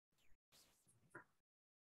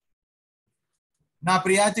నా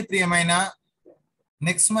ప్రియాతి ప్రియమైన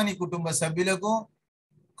నెక్స్మనీ కుటుంబ సభ్యులకు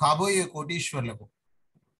కాబోయే కోటీశ్వర్లకు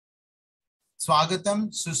స్వాగతం,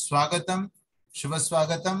 సుస్వాగతం, శుభ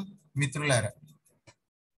స్వాగతం మిత్రులారా.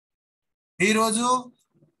 ఈరోజు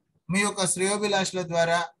మీ యొక్క శ్రేయోభిలాషుల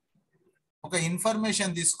ద్వారా ఒక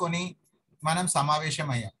ఇన్ఫర్మేషన్ తీసుకొని మనం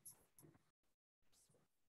సమావేశమయ్యాం.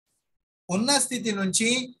 ఉన్న స్థితి నుంచి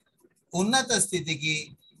ఉన్నత స్థితికి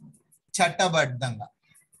చట్టబద్ధంగా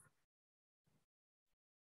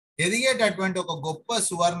ఎదిగేటటువంటి ఒక గొప్ప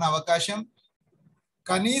సువర్ణ అవకాశం,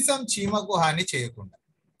 కనీసం చీమకు హాని చేయకుండా.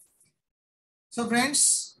 సో ఫ్రెండ్స్,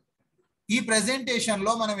 ఈ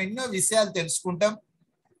ప్రెజెంటేషన్లో మనం ఎన్నో విషయాలు తెలుసుకుంటాం.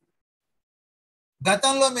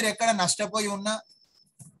 గతంలో మీరు ఎక్కడ నష్టపోయి ఉన్నా,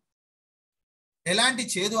 ఎలాంటి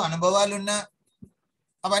చేదు అనుభవాలున్నా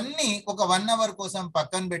అవన్నీ ఒక 1 అవర్ కోసం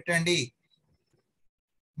పక్కన పెట్టండి.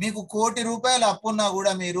 మీకు ₹1,00,00,000 అప్పున్నా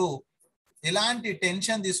కూడా మీరు ఎలాంటి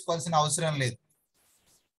టెన్షన్ తీసుకోవాల్సిన అవసరం లేదు.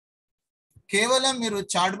 కేవలం మీరు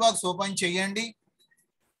చాట్ బాక్స్ ఓపెన్ చేయండి,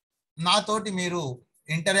 నాతోటి మీరు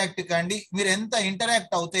ఇంటరాక్ట్ కండి. మీరు ఎంత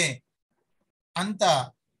ఇంటరాక్ట్ అవుతే అంత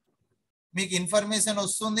మీకు ఇన్ఫర్మేషన్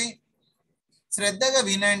వస్తుంది. శ్రద్ధగా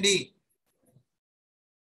వినండి.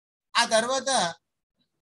 ఆ తర్వాత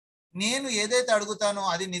నేను ఏదైతే అడుగుతానో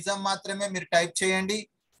అది నిజం మాత్రమే మీరు టైప్ చేయండి.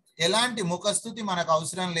 ఎలాంటి ముఖస్థుతి మనకు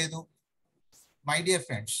అవసరం లేదు. My dear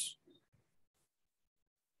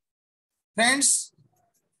friends,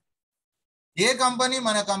 A company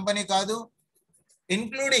మన కంపెనీ కాదు.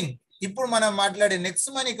 ఇన్క్లూడింగ్ ఇప్పుడు మనం మాట్లాడే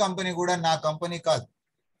నెక్స్మనీ కంపెనీ కూడా నా కంపెనీ కాదు.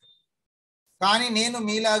 కానీ నేను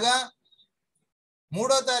మీలాగా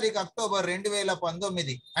 3వ తారీఖు అక్టోబర్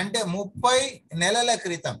 2019 అంటే 30 నెలల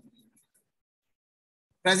క్రితం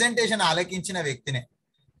ప్రెజెంటేషన్ ఆలకించిన వ్యక్తినే.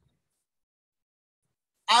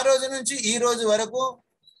 ఆ రోజు నుంచి ఈ రోజు వరకు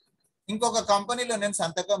ఇంకొక కంపెనీలో నేను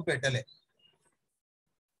సంతకం పెట్టలే.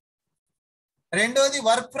 రెండోది,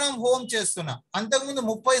 వర్క్ ఫ్రమ్ హోమ్ చేస్తున్నా. అంతకుముందు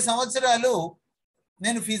 30 సంవత్సరాలు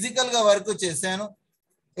నేను ఫిజికల్ గా వర్క్ చేశాను.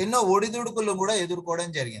 ఎన్నో ఒడిదుడుకులు కూడా ఎదుర్కోవడం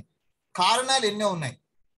జరిగింది. కారణాలు ఎన్నో ఉన్నాయి.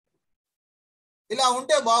 ఇలా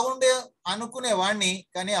ఉంటే బాగుండే అనుకునే వాడిని,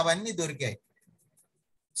 కానీ అవన్నీ దొరికాయి.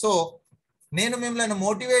 సో నేను మిమ్మల్ని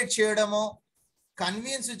మోటివేట్ చేయడమో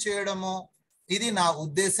కన్విన్స్ చేయడమో ఇది నా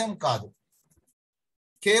ఉద్దేశం కాదు.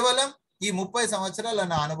 కేవలం ఈ 30 సంవత్సరాల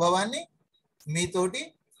నా అనుభవాన్ని మీతోటి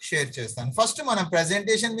షేర్ చేస్తాను. ఫస్ట్ మనం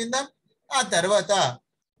ప్రెజెంటేషన్ విందాం. ఆ తర్వాత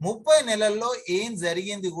 30 నెలల్లో ఏం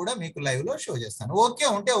జరిగింది కూడా మీకు లైవ్ లో షో చేస్తాను. ఓకే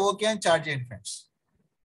ఉంటే ఓకే అని చాట్ చేయండి friends.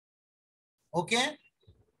 Okay,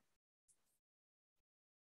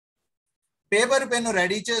 paper pen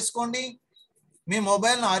ready చేసుకోండి. మీ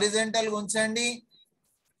మొబైల్ను హారిజాంటల్గా ఉంచండి.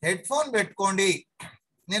 హెడ్ ఫోన్ పెట్టుకోండి.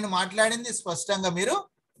 నేను మాట్లాడింది స్పష్టంగా మీరు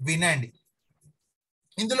వినండి.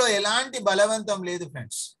 ఇందులో ఎలాంటి బలవంతం లేదు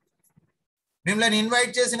ఫ్రెండ్స్. మిమ్మల్ని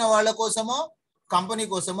ఇన్వైట్ చేసిన వాళ్ళ కోసమో కంపెనీ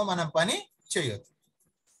కోసమో మనం పని చేయొద్దు.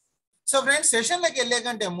 సో ఫ్రెండ్స్, సెషన్లోకి వెళ్ళే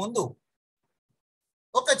కంటే ముందు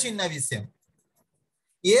ఒక చిన్న విషయం.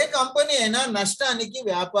 ఏ కంపెనీ అయినా నష్టానికి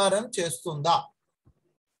వ్యాపారం చేస్తుందా?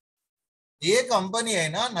 ఏ కంపెనీ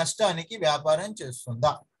అయినా నష్టానికి వ్యాపారం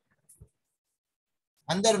చేస్తుందా?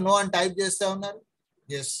 అందరూ నో అని టైప్ చేస్తూ ఉన్నారు.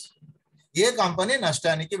 ఎస్, ఏ కంపెనీ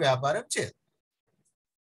నష్టానికి వ్యాపారం చేయదు.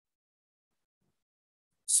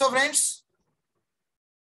 సో ఫ్రెండ్స్,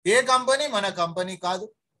 ఏ కంపెనీ మన కంపెనీ కాదు.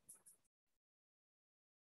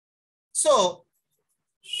 సో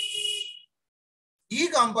ఈ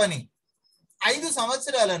కంపెనీ 5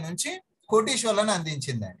 సంవత్సరాల నుంచి కోటీశ్వర్లను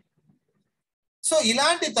అందించిందండి. సో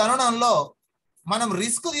ఇలాంటి తరుణంలో మనం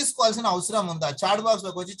రిస్క్ తీసుకోవాల్సిన అవసరం ఉందా? చాట్ బాక్స్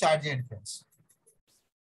లోకి వచ్చి చాట్ చేయండి ఫ్రెండ్స్.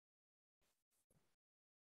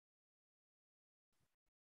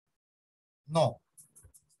 నో.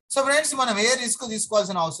 సో ఫ్రెండ్స్, మనం ఏ రిస్క్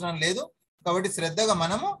తీసుకోవాల్సిన అవసరం లేదు. కాబట్టి శ్రద్ధగా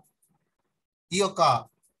మనము ఈ యొక్క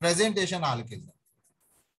ప్రెజెంటేషన్ ఆలకిద్దాం.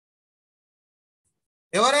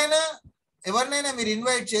 ఎవరినైనా మీరు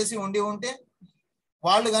ఇన్వైట్ చేసి ఉంటే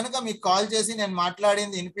వాళ్ళు కనుక మీకు కాల్ చేసి నేను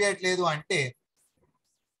మాట్లాడింది వినిపించట్లేదు అంటే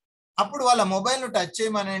అప్పుడు వాళ్ళ మొబైల్ను టచ్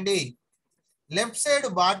చేయమనండి. లెఫ్ట్ సైడ్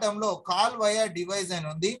బాటంలో కాల్ వయా డివైస్ అని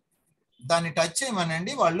ఉంది, దాన్ని టచ్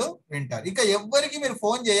చేయమనండి, వాళ్ళు వింటారు. ఇక ఎవ్వరికి మీరు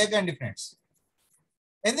ఫోన్ చేయకండి ఫ్రెండ్స్.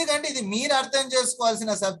 ఎందుకంటే ఇది మీరు అర్థం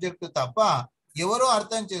చేసుకోవాల్సిన సబ్జెక్టు తప్ప ఎవరో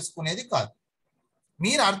అర్థం చేసుకునేది కాదు.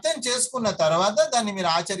 మీరు అర్థం చేసుకున్న తర్వాత దాన్ని మీరు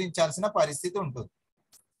ఆచరించాల్సిన పరిస్థితి ఉంటుంది.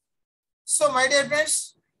 సో మై డియర్ ఫ్రెండ్స్,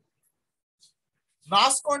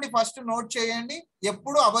 రాసుకోండి, ఫస్ట్ నోట్ చేయండి.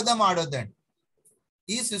 ఎప్పుడు అబద్ధం ఆడొద్దండి.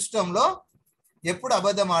 ఈ సిస్టంలో ఎప్పుడు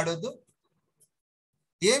అబద్ధం ఆడొద్దు.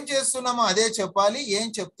 ఏం చేస్తున్నామో అదే చెప్పాలి, ఏం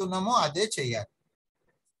చెప్తున్నామో అదే చెయ్యాలి.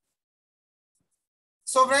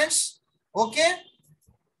 So friends, okay,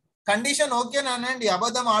 condition ఓకేనానండి.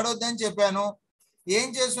 అబద్ధం ఆడొద్దని చెప్పాను, ఏం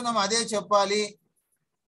చేస్తున్నామో అదే చెప్పాలి,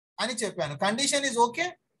 అని చెప్పాను. Condition is okay,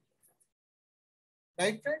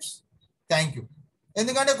 right friends? Thank you.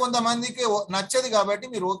 ఎందుకంటే కొంతమందికి నచ్చదు కాబట్టి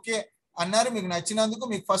మీరు ఓకే అన్నారు. మీకు నచ్చినందుకు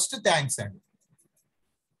మీకు ఫస్ట్ థ్యాంక్స్ అండి.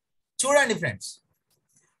 చూడండి ఫ్రెండ్స్,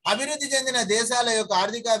 అభివృద్ధి చెందిన దేశాల యొక్క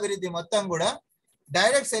ఆర్థిక అభివృద్ధి మొత్తం కూడా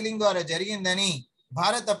డైరెక్ట్ సెల్లింగ్ ద్వారా జరిగిందని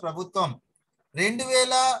భారత ప్రభుత్వం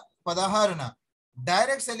 2016న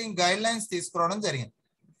డైరెక్ట్ సెల్లింగ్ గైడ్ లైన్స్ తీసుకురావడం జరిగింది.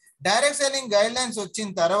 డైరెక్ట్ సెల్లింగ్ గైడ్ లైన్స్ వచ్చిన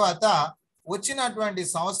తర్వాత వచ్చినటువంటి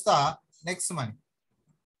సంస్థ నెక్స్మనీ.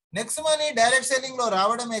 నెక్స్మనీ డైరెక్ట్ సెల్లింగ్ లో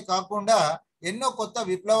రావడమే కాకుండా ఎన్నో కొత్త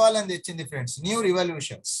విప్లవాలను తెచ్చింది ఫ్రెండ్స్, న్యూ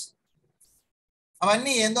రివల్యూషన్స్.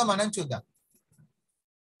 అవన్నీ ఏందో మనం చూద్దాం.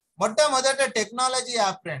 మొట్టమొదట technology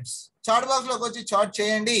app friends. Chat box లోకి వచ్చి చాట్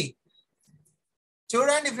చేయండి.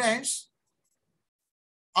 చూడండి ఫ్రెండ్స్,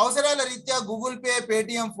 అవసరాల రీత్యా Google pay,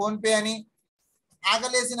 Paytm, phone pay అని,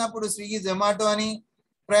 ఆకలేసినప్పుడు స్విగ్గీ, జొమాటో అని,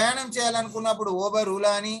 ప్రయాణం చేయాలనుకున్నప్పుడు ఊబర్,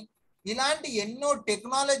 ఓలా అని, ఇలాంటి ఎన్నో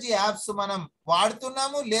టెక్నాలజీ యాప్స్ మనం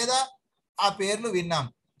వాడుతున్నాము లేదా ఆ పేర్లు విన్నాం.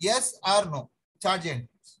 Yes are no? చాట్ చేయండి.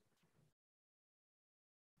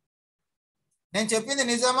 నేను చెప్పింది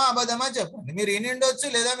నిజమా అబద్ధమా చెప్పండి. మీరు విని ఉండొచ్చు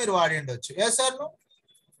లేదా మీరు వాడి ఉండొచ్చు. Yes are no?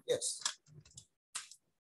 Yes.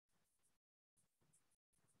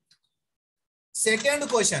 Second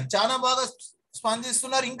question, చాలా బాగా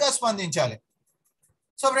స్పందిస్తున్నారు, ఇంకా స్పందించాలి.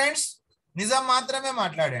 సో ఫ్రెండ్స్, నిజం మాత్రమే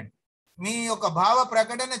మాట్లాడండి. మీ యొక్క భావ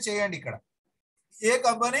ప్రకటన చేయండి. ఇక్కడ ఏ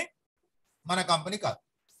కంపెనీ? మన కంపెనీ కాదు.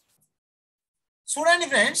 చూడండి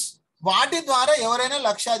ఫ్రెండ్స్, వాటి ద్వారా ఎవరైనా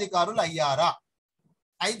లక్షాధికారులు అయ్యారా?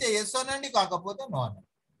 అయితే ఎస్ అనండి, కాకపోతే నో అనండి.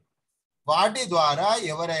 వాటి ద్వారా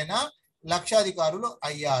ఎవరైనా లక్షాధికారులు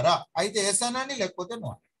అయ్యారా? అయితే ఎస్ అనండి, లేకపోతే నో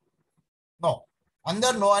అనండి. నో.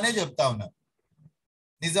 అందరు నో అనే చెప్తా ఉన్నారు,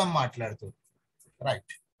 నిజం మాట్లాడుతూ.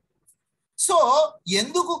 రైట్. సో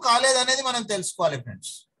ఎందుకు కాలేదనేది మనం తెలుసుకోవాలి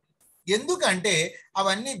ఫ్రెండ్స్. ఎందుకంటే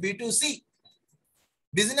అవన్నీ B2C,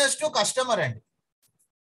 బిజినెస్ టు కస్టమర్ అండి.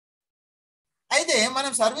 అయితే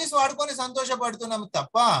మనం సర్వీస్ వాడుకొని సంతోషపడుతున్నాము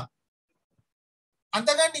తప్ప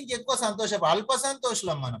అంతకంటే ఇంకెక్కువ అల్ప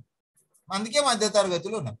సంతోషులం మనం. అందుకే మధ్య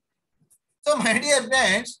తరగతులు ఉన్నాం. So my dear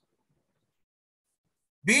friends,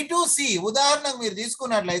 B2C ఉదాహరణకు మీరు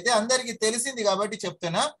తీసుకున్నట్లయితే అందరికీ తెలిసింది కాబట్టి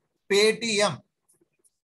చెప్తున్నా, పేటిఎం.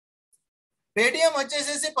 పేటిఎం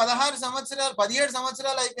వచ్చేసేసి 17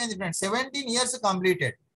 సంవత్సరాలు అయిపోయింది ఫ్రెండ్స్. 17 years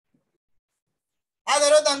completed. ఆ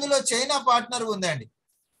తర్వాత అందులో చైనా పార్ట్నర్ ఉందండి.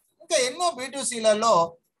 ఇంకా ఎన్నో B2Cలలో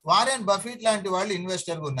వారెన్ బఫెట్ లాంటి వాళ్ళు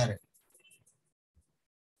ఇన్వెస్టర్గా ఉన్నారు.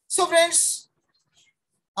 So friends,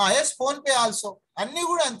 yes, phone pay also, అన్ని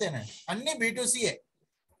కూడా అంతేనండి, అన్ని B2Cయే.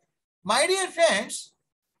 My dear friends,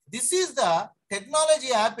 this is the technology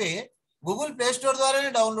app. Google play store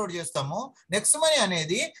ద్వారానే డౌన్లోడ్ చేస్తాము. నెక్స్మనీ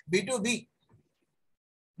అనేది B2B.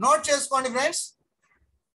 నోట్ చేసుకోండి ఫ్రెండ్స్,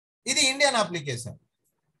 ఇది ఇండియన్ అప్లికేషన్.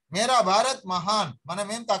 మేరా భారత్ మహాన్,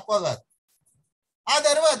 మనమేం తక్కువ కాదు. ఆ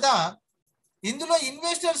తర్వాత ఇందులో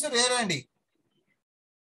ఇన్వెస్టర్స్ లేరండి.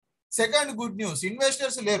 సెకండ్ గుడ్ న్యూస్,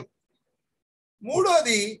 ఇన్వెస్టర్స్ లేరు.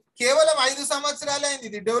 మూడోది, కేవలం 5 సంవత్సరాలే అయింది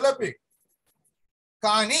ఇది డెవలపింగ్.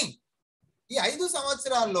 కానీ ఈ 5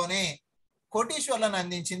 సంవత్సరాల్లోనే కోటీశ్వర్లను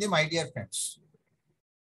అందించింది. మై డియర్ ఫ్రెండ్స్,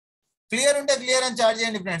 క్లియర్ ఉంటే క్లియర్ అని చార్జ్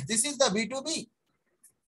చేయండి friends. This is the B2B.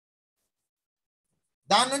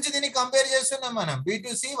 దాని నుంచి దీన్ని కంపేర్ చేస్తున్నాం మనం,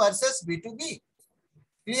 B2C వర్సెస్ B2B.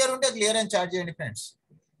 క్లియర్ ఉంటే క్లియర్ అని చార్జ్ చేయండి ఫ్రెండ్స్.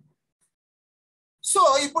 సో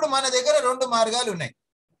ఇప్పుడు మన దగ్గర 2 మార్గాలు ఉన్నాయి,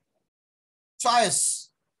 చాయిస్.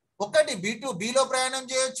 ఒకటి B2Bలో ప్రయాణం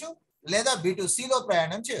చేయొచ్చు, లేదా B2Cలో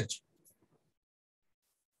ప్రయాణం చేయొచ్చు.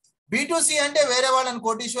 B2C అంటే వేరే వాళ్ళని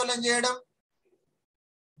కోటీశ్వర్లను చేయడం.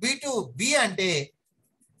 B2B అంటే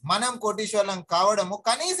మనం కోటీశ్వర్లం కావడము,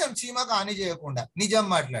 కనీసం చీమకు హాని చేయకుండా. నిజం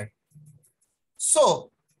మాట్లాడి. సో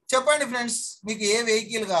చెప్పండి ఫ్రెండ్స్, మీకు ఏ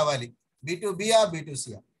వెహికల్ కావాలి? B2Bయా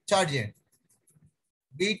B2Cయా? చార్జ్ చేయండి.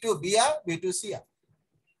 B2Bయా B2Cయా?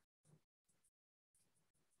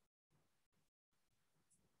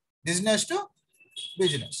 Business to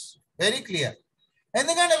business. Very clear.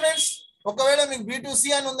 ఎందుకంటే ఫ్రెండ్స్, ఒకవేళ మీకు B2C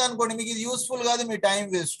అని ఉందనుకోండి, మీకు ఇది యూస్ఫుల్ కాదు, మీ టైం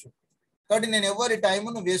వేస్ట్. కాబట్టి నేను ఎవరి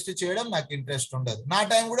టైంను వేస్ట్ చేయడం నాకు ఇంట్రెస్ట్ ఉండదు. నా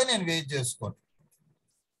టైం కూడా నేను వేస్ట్ చేసుకోను.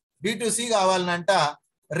 B2C కావాలనంట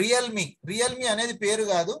రియల్మీ అనేది పేరు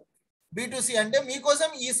కాదు. B2C అంటే మీకోసం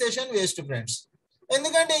ఈ సెషన్ వేస్ట్ ఫ్రెండ్స్.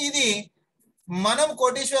 ఎందుకంటే ఇది మనం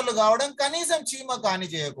కోటీశ్వర్లు కావడం, కనీసం చీమకు హాని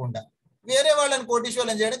చేయకుండా వేరే వాళ్ళని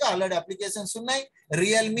కోటీశ్వర్లను చేయడానికి ఆల్రెడీ అప్లికేషన్స్ ఉన్నాయి.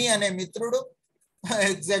 రియల్మీ అనే మిత్రుడు,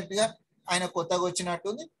 ఎగ్జాక్ట్ గా ఆయన కొత్తగా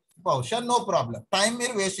వచ్చినట్టుంది, బహుశా. నో ప్రాబ్లం, టైం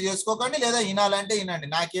మీరు వేస్ట్ చేసుకోకండి, లేదా వినాలంటే వినండి,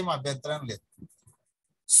 నాకేం అభ్యంతరం లేదు.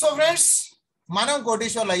 సో ఫ్రెండ్స్, మనం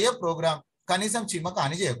కోటీశ్వర్లు అయ్యే ప్రోగ్రామ్, కనీసం చీమకు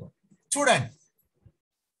హాని చేయకూడదు. చూడండి,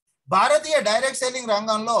 భారతీయ డైరెక్ట్ సెల్లింగ్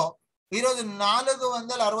రంగంలో ఈరోజు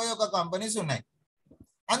 461 కంపెనీస్ ఉన్నాయి.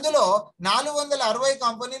 అందులో 460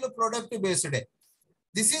 కంపెనీలు product బేస్డే.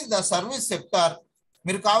 This is the service sector.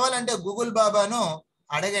 మీరు కావాలంటే గూగుల్ బాబాను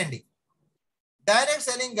అడగండి. డైరెక్ట్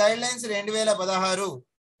సెల్లింగ్ గైడ్ లైన్స్ 2016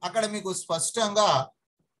 అక్కడ మీకు స్పష్టంగా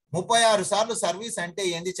 36 సార్లు సర్వీస్ అంటే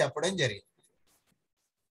ఏంది చెప్పడం జరిగింది.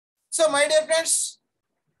 సో మై డియర్ ఫ్రెండ్స్,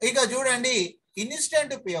 ఇక చూడండి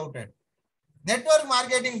ఇన్స్టెంట్ పే అవుట్ అండి. నెట్వర్క్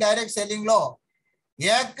మార్కెటింగ్ డైరెక్ట్ సెల్లింగ్ లో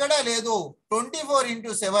ఎక్కడా లేదు.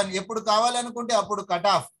 24/7 ఎప్పుడు కావాలనుకుంటే అప్పుడు కట్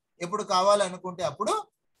ఆఫ్, ఎప్పుడు కావాలనుకుంటే అప్పుడు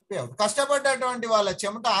పే అవుట్. కష్టపడ్డటువంటి వాళ్ళ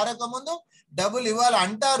చెమట ఆరక ముందు డబ్బులు ఇవ్వాలి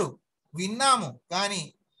అంటారు, విన్నాము, కానీ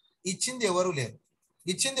ఇచ్చింది ఎవరు లేరు.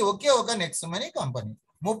 ఇచ్చింది ఒకే ఒక నెక్స్ట్ మనీ కంపెనీ.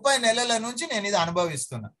 30 నెలల నుంచి నేను ఇది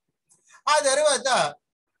అనుభవిస్తున్నా. ఆ తర్వాత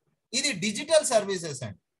ఇది డిజిటల్ సర్వీసెస్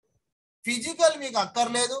అండి. ఫిజికల్ మీకు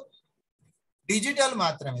అక్కర్లేదు, డిజిటల్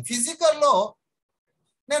మాత్రమే. ఫిజికల్లో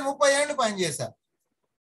నేను 30 ఏళ్ళు పనిచేశాను,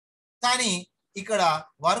 కానీ ఇక్కడ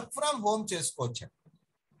వర్క్ ఫ్రమ్ హోమ్ చేసుకోవచ్చు.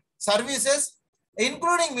 Services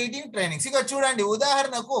including meeting trainings. ఇక చూడండి,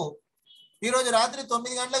 ఉదాహరణకు ఈరోజు రాత్రి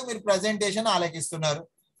 9 గంటలకు మీరు ప్రజెంటేషన్ ఆలకిస్తున్నారు.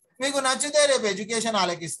 మీకు నచ్చితే రేపు ఎడ్యుకేషన్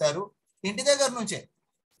ఆలకిస్తారు ఇంటి దగ్గర నుంచే.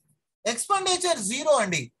 ఎక్స్పెండిచర్ జీరో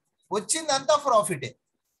అండి, వచ్చిందంతా ప్రాఫిటే.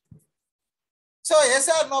 So yes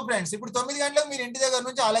are no friends? ఇప్పుడు 9 గంటలకు మీరు ఇంటి దగ్గర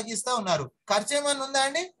నుంచి ఆలకిస్తూ ఉన్నారు. ఖర్చు ఏమన్నా ఉందా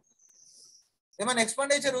అండి? ఏమైనా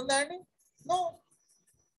ఎక్స్పెండిచర్ ఉందా అండి? నో.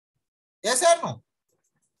 Yes are no?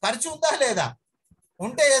 ఖర్చు ఉందా లేదా?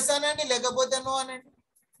 ఉంటే ఎస్ అనండి, లేకపోతే నో అనండి.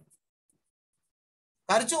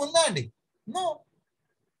 ఖర్చు ఉందా అండి? నో.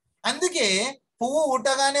 అందుకే పువ్వు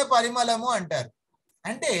ఉట్టగానే పరిమళము అంటారు.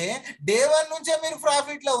 అంటే డే 1 నుంచే మీరు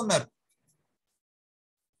ప్రాఫిట్ లో ఉన్నారు.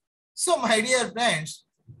 సో మై డియర్ ఫ్రెండ్స్,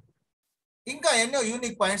 ఇంకా ఎన్నో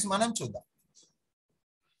యూనిక్ పాయింట్స్ మనం చూద్దాం.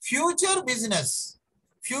 Future business.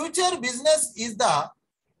 Future business is the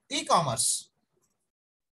e commerce.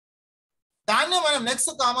 దాన్నే మనం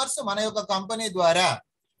నెక్స్ట్ కామర్స్ మన యొక్క కంపెనీ ద్వారా.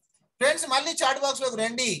 ఫ్రెండ్స్ మళ్ళీ చాట్ బాక్స్ లోకి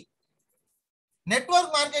రండి.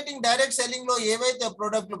 నెట్వర్క్ మార్కెటింగ్ డైరెక్ట్ సెల్లింగ్ లో ఏవైతే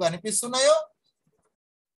ప్రొడక్ట్లు కనిపిస్తున్నాయో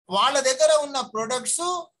వాళ్ళ దగ్గర ఉన్న ప్రొడక్ట్స్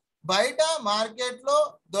బయట మార్కెట్ లో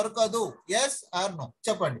దొరకదు. Yes are no?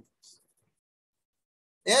 చెప్పండి.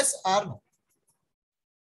 Yes are no?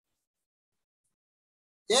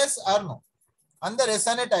 Yes are no? అందరు ఎస్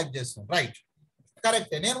అనే టైప్ చేస్తున్నారు. రైట్,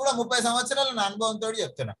 కరెక్టే. నేను కూడా 30 సంవత్సరాల నా అనుభవంతో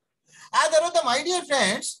చెప్తున్నా. ఆ తర్వాత మై డియర్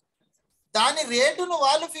ఫ్రెండ్స్, దాని రేటును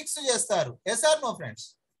వాళ్ళు ఫిక్స్ చేస్తారు. Yes are no friends?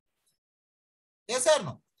 Yes are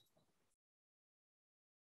no?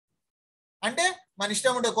 అంటే మన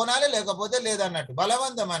ఇష్టం ఉంటే కొనాలి, లేకపోతే లేదన్నట్టు,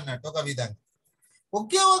 బలవంతం అన్నట్టు ఒక విధంగా.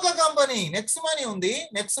 ఒకే ఒక కంపెనీ నెక్స్ట్ మనీ ఉంది.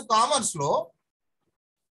 నెక్స్ట్ కామర్స్ లో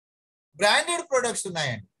బ్రాండెడ్ ప్రొడక్ట్స్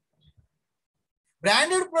ఉన్నాయండి.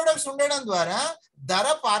 బ్రాండెడ్ ప్రొడక్ట్స్ ఉండడం ద్వారా ధర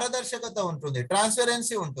పారదర్శకత ఉంటుంది,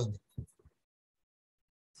 ట్రాన్స్పరెన్సీ ఉంటుంది.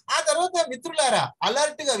 ఆ తర్వాత మిత్రులారా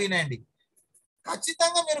అలర్ట్ గా వినండి.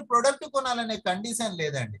 ఖచ్చితంగా మీరు ప్రొడక్ట్ కొనాలనే కండిషన్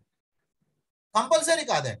లేదండి, కంపల్సరీ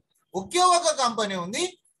కాదండి. ఒకే ఒక కంపెనీ ఉంది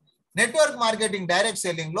నెట్వర్క్ మార్కెటింగ్ డైరెక్ట్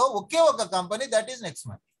సెల్లింగ్ లో, ఒకే ఒక company, that is next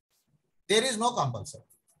money. There is no compulsory.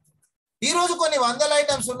 ఈ రోజు కొన్ని వందల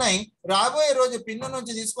ఐటమ్స్ ఉన్నాయి, రాబోయే రోజు పిన్ను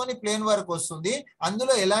నుంచి తీసుకొని ప్లేన్ వరకు వస్తుంది.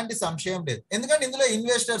 అందులో ఎలాంటి సంశయం లేదు, ఎందుకంటే ఇందులో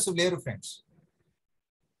ఇన్వెస్టర్స్ లేరు ఫ్రెండ్స్.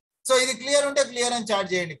 సో ఇది క్లియర్ ఉంటే క్లియర్ అని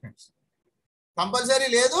చార్జ్ చేయండి ఫ్రెండ్స్. కంపల్సరీ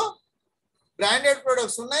లేదు, బ్రాండెడ్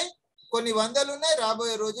ప్రొడక్ట్స్ ఉన్నాయి, కొన్ని వందలు ఉన్నాయి,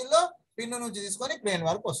 రాబోయే రోజుల్లో పిన్ను నుంచి తీసుకొని ప్లేన్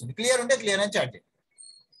వరకు వస్తుంది. క్లియర్ ఉంటే క్లియర్ అని చార్జ్ చేయండి.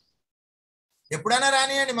 ఎప్పుడైనా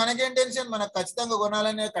రానియండి, మనకేం టెన్షన్, మనకు ఖచ్చితంగా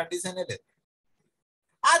కొనాలనే కండిషనే లేదు.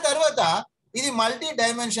 ఆ తర్వాత ఇది మల్టీ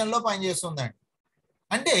డైమెన్షన్ లో పనిచేస్తుందండి.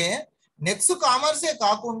 అంటే నెక్స్ట్ కామర్సే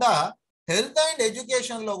కాకుండా హెల్త్ అండ్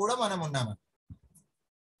ఎడ్యుకేషన్ లో కూడా మనం ఉన్నాము.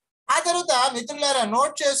 ఆ తర్వాత మిత్రులారా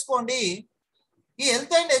నోట్ చేసుకోండి, ఈ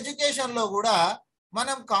హెల్త్ అండ్ ఎడ్యుకేషన్ లో కూడా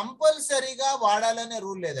మనం కంపల్సరీగా వాడాలనే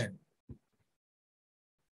రూల్ లేదండి.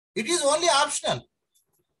 It is only optional,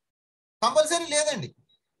 compulsory లేదండి.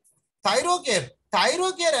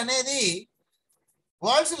 థైరోకేర్ అనేది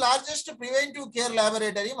world's largest preventive care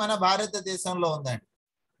laboratory మన భారతదేశంలో ఉందండి.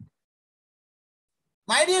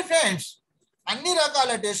 మై డియర్ ఫ్రెండ్స్, అన్ని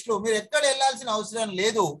రకాల టెస్టులు మీరు ఎక్కడ వెళ్ళాల్సిన అవసరం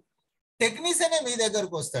లేదు, టెక్నీషియనే మీ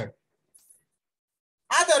దగ్గరకు వస్తాడు.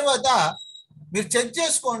 ఆ తర్వాత మీరు చెక్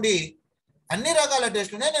చేసుకోండి, అన్ని రకాల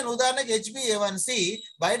టెస్టులు ఉన్నాయి. నేను ఉదాహరణకి HbA1c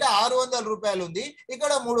బయట 600 రూపాయలు ఉంది,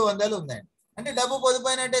 ఇక్కడ 300 ఉందండి. అంటే డబ్బు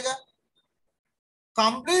పొదుపోయినట్టేగా.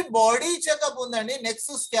 కంప్లీట్ బాడీ చెకప్ ఉందండి,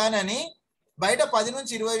 నెక్స్ట్ స్కాన్ అని, బయట 10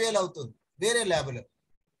 నుంచి 20,000 అవుతుంది వేరే ల్యాబ్లో.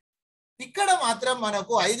 ఇక్కడ మాత్రం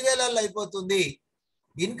మనకు 5,000 అయిపోతుంది.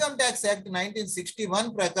 ఇన్కమ్ ట్యాక్స్ యాక్ట్ 1961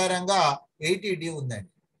 ప్రకారంగా 80D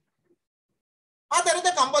ఉందండి. ఆ తర్వాత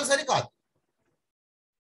కంపల్సరీ కాదు.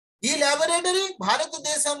 ఈ ల్యాబొరేటరీ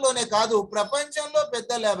భారతదేశంలోనే కాదు, ప్రపంచంలో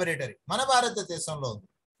పెద్ద ల్యాబొరేటరీ మన భారతదేశంలో ఉంది.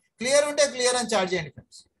 క్లియర్ ఉంటే క్లియర్ అని చార్జ్ చేయండి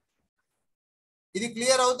ఫ్రెండ్స్. ఇది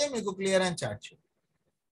క్లియర్ అవుతే మీకు క్లియర్ అని చార్జ్ చేయండి.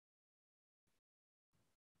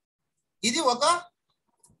 ఇది ఒక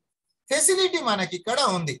ఫెసిలిటీ మనకి ఇక్కడ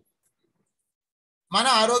ఉంది. మన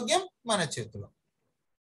ఆరోగ్యం మన చేతిలో.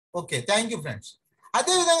 Okay, thank you friends.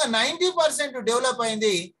 అదేవిధంగా 90% డెవలప్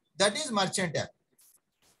అయింది, that is merchant app.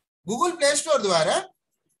 Google play store ద్వారా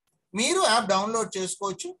మీరు యాప్ డౌన్లోడ్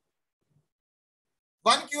చేసుకోవచ్చు.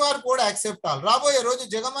 1 QR కోడ్ యాక్సెప్ట్ ఆల్. రాబోయే రోజు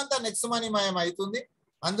జగమంతా నెక్స్ట్ మనీ మయం అవుతుంది,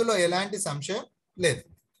 అందులో ఎలాంటి సంశయం లేదు.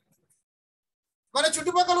 మన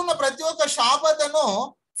చుట్టుపక్కల ఉన్న ప్రతి ఒక్క షాప్ అతను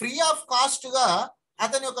ఫ్రీ ఆఫ్ కాస్ట్ గా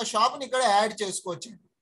అతని యొక్క షాప్ని ఇక్కడ యాడ్ చేసుకోవచ్చు.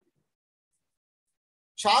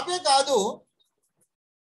 షాపే కాదు,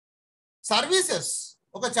 సర్వీసెస్,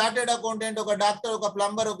 ఒక చార్టెడ్ అకౌంటెంట్, ఒక డాక్టర్, ఒక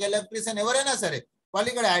ప్లంబర్, ఒక ఎలక్ట్రీషియన్, ఎవరైనా సరే వాళ్ళు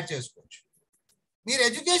ఇక్కడ యాడ్ చేసుకోవచ్చు. మీరు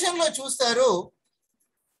ఎడ్యుకేషన్ లో చూస్తారు,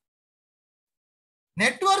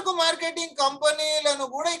 నెట్వర్క్ మార్కెటింగ్ కంపెనీలను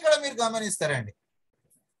కూడా ఇక్కడ మీరు గమనిస్తారండి.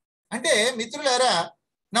 అంటే మిత్రులారా,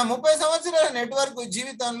 నా 30 సంవత్సరాల నెట్వర్క్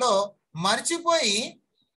జీవితంలో మర్చిపోయి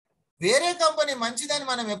వేరే కంపెనీ మంచిదని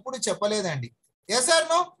మనం ఎప్పుడు చెప్పలేదండి. Yes are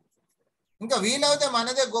no? ఇంకా వీలవుతే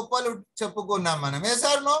మనదే గొప్పలు చెప్పుకున్నాం మనం. Yes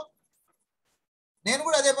are no? నేను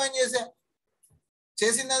కూడా అదే పని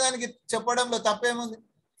చేసిన దానికి చెప్పడంలో తప్పేముంది?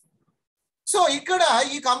 సో ఇక్కడ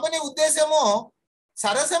ఈ కంపెనీ ఉద్దేశము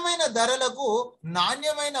సరసమైన ధరలకు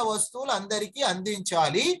నాణ్యమైన వస్తువులు అందరికీ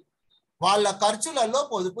అందించాలి, వాళ్ళ ఖర్చులలో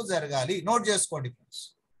పొదుపు జరగాలి. నోట్ చేసుకోండి ఫ్రెండ్స్.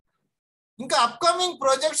 ఇంకా అప్కమింగ్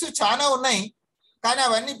ప్రాజెక్ట్స్ చాలా ఉన్నాయి, కానీ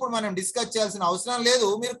అవన్నీ ఇప్పుడు మనం డిస్కస్ చేయాల్సిన అవసరం లేదు.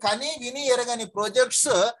 మీరు కని విని ఎరగని ప్రాజెక్ట్స్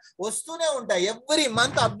వస్తూనే ఉంటాయి, ఎవ్రీ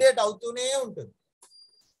మంత్ అప్డేట్ అవుతూనే ఉంటుంది.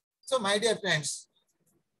 సో మై డియర్ ఫ్రెండ్స్,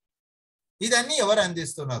 ఇదన్నీ ఎవరు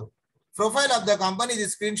అందిస్తున్నారు? ప్రొఫైల్ ఆఫ్ ద కంపెనీ, ఇది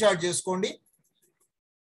స్క్రీన్ షాట్ చేసుకోండి.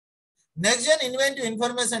 నెక్స్ట్జెన్ inventive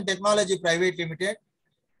information technology private limited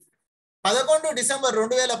 11 December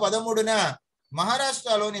 2013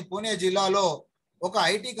 మహారాష్ట్రలోని పూణే జిల్లాలో ఒక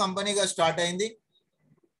ఐటీ కంపెనీగా స్టార్ట్ అయింది.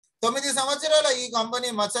 9 సంవత్సరాల ఈ కంపెనీ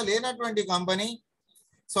మచ్చ లేనటువంటి కంపెనీ.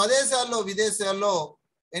 స్వదేశాల్లో విదేశాల్లో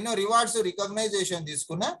ఎన్నో రివార్డ్స్, రికగ్నైజేషన్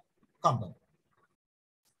తీసుకున్న కంపెనీ.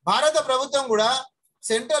 భారత ప్రభుత్వం కూడా,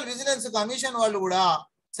 సెంట్రల్ విజిలెన్స్ కమిషన్ వాళ్ళు కూడా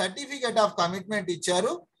సర్టిఫికేట్ ఆఫ్ కమిట్మెంట్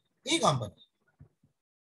ఇచ్చారు ఈ కంపెనీ.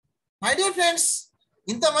 మై డియర్ ఫ్రెండ్స్,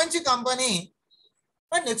 ఇంత మంచి కంపెనీ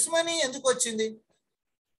మరి నెక్స్ట్ మనీ ఎందుకు వచ్చింది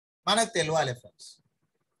మనకు తెలియాలి ఫ్రెండ్స్.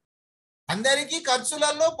 అందరికీ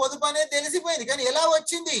ఖర్చులలో పొదుపు అనేది తెలిసిపోయింది, కానీ ఎలా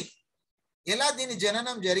వచ్చింది, ఎలా దీని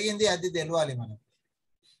జననం జరిగింది అది తెలియాలి మనం.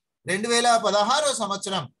 2016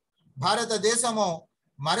 సంవత్సరం భారతదేశము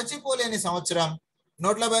మరచిపోలేని సంవత్సరం,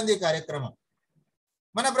 నోట్లబందీ కార్యక్రమం.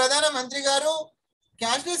 మన ప్రధానమంత్రి గారు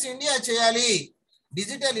క్యాష్లెస్ ఇండియా చేయాలి,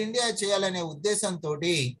 డిజిటల్ ఇండియా చేయాలనే ఉద్దేశంతో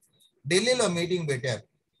ఢిల్లీలో మీటింగ్ పెట్టారు.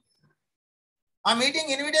 ఆ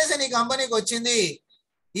మీటింగ్ ఇన్విటేషన్ ఈ కంపెనీకి వచ్చింది.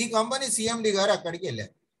 ఈ కంపెనీ సిఎండి గారు అక్కడికి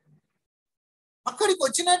వెళ్ళారు. అక్కడికి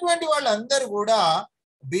వచ్చినటువంటి వాళ్ళందరూ కూడా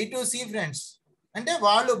B2C ఫ్రెండ్స్, అంటే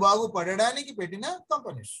వాళ్ళు బాగుపడడానికి పెట్టిన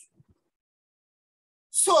కంపెనీస్.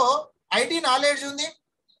 సో ఐటీ నాలెడ్జ్ ఉంది,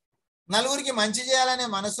 నలుగురికి మంచి చేయాలనే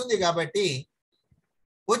మనసు ఉంది కాబట్టి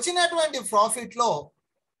వచ్చినటువంటి ప్రాఫిట్ లో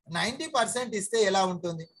 90% ఇస్తే ఎలా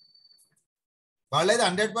ఉంటుంది? వాళ్ళేది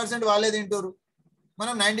 100% వాళ్ళే తింటారు,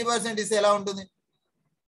 మనం 90% ఇస్తే ఎలా ఉంటుంది?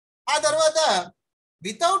 ఆ తర్వాత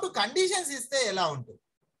వితౌట్ కండిషన్స్ ఇస్తే ఎలా ఉంటుంది?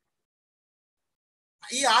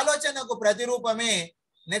 ఈ ఆలోచనకు ప్రతిరూపమే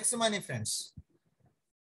నెక్స్ట్ మనీ ఫ్రెండ్స్.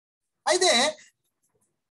 అయితే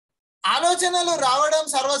ఆలోచనలు రావడం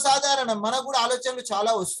సర్వసాధారణం, మనకు కూడా ఆలోచనలు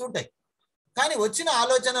చాలా వస్తుంటాయి. కానీ వచ్చిన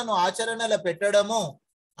ఆలోచనను ఆచరణలో పెట్టడము,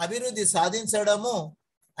 అభివృద్ధి సాధించడము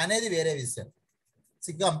అనేది వేరే విషయం.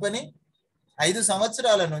 ఈ కంపెనీ 5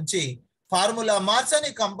 సంవత్సరాల నుంచి ఫార్ములా మార్చని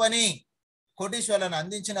కంపెనీ, కోటీశ్వరులను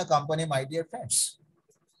అందించిన కంపెనీ మై డియర్ ఫ్రెండ్స్.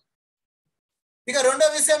 ఇక రెండో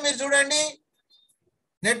విషయం మీరు చూడండి,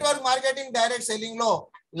 నెట్వర్క్ మార్కెటింగ్ డైరెక్ట్ సెల్లింగ్ లో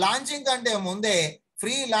లాంచింగ్ కంటే ముందే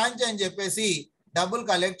ఫ్రీ లాంచ్ అని చెప్పేసి డబ్బులు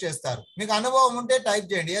కలెక్ట్ చేస్తారు. మీకు అనుభవం ఉంటే టైప్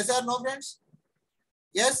చేయండి, yes are no friends?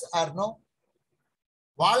 Yes are no?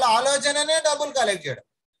 వాళ్ళ ఆలోచననే డబ్బులు కలెక్ట్ చేయడం.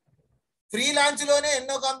 ఫ్రీ లాంచ్ లోనే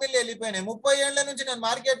ఎన్నో కంపెనీలు వెళ్ళిపోయినాయి. 30 ఏళ్ల నుంచి నేను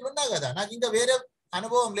మార్కెట్లో ఉన్నా కదా, నాకు ఇంకా వేరే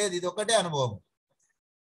అనుభవం లేదు, ఇది ఒకటే అనుభవం.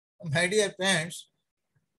 మై డియర్ ఫ్రెండ్స్,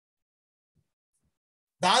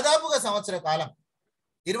 దాదాపుగా సంవత్సర కాలం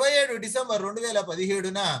 27 డిసెంబర్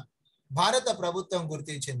 2017 భారత ప్రభుత్వం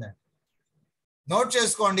గుర్తించిందండి. నోట్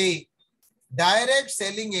చేసుకోండి, డైరెక్ట్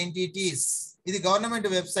సెల్లింగ్ ఎంటిటీస్, ఇది గవర్నమెంట్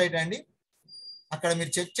వెబ్సైట్ అండి, అక్కడ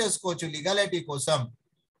మీరు చెక్ చేసుకోవచ్చు లీగాలిటీ కోసం.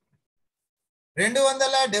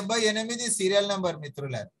 278 సీరియల్ నెంబర్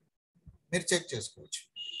మిత్రులారా, మీరు చెక్ చేసుకోవచ్చు.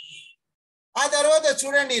 ఆ తర్వాత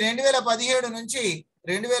చూడండి, 2017 నుంచి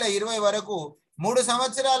 2020 వరకు 3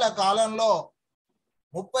 సంవత్సరాల కాలంలో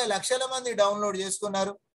 30 లక్షల మంది డౌన్లోడ్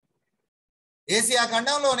చేసుకున్నారు. ఏసియా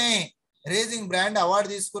ఖండంలోనే రేజింగ్ బ్రాండ్ అవార్డు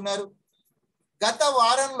తీసుకున్నారు. గత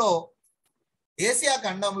వారంలో ఏసియా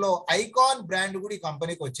ఖండంలో ఐకాన్ బ్రాండ్ కూడా ఈ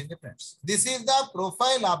కంపెనీకి వచ్చింది friends. This is the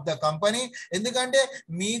profile of the company. ఎందుకంటే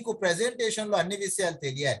మీకు ప్రెజెంటేషన్ లో అన్ని విషయాలు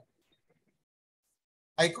తెలియాలి.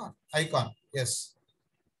 Icon icon yes.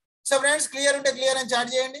 So friends clear ఉంటే క్లియర్ అని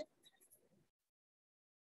చాట్ చేయండి.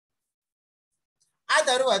 ఆ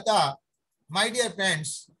తర్వాత my dear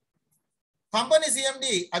friends, company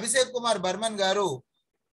CMD Abhishek Kumar Burman గారు,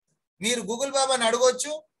 మీరు గూగుల్ బాబాని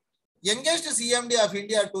అడగొచ్చు, యంగెస్ట్ సిఎండి ఆఫ్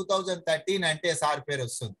ఇండియా 2013 అంటే సార్ పేరు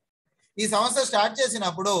వస్తుంది. ఈ సంస్థ స్టార్ట్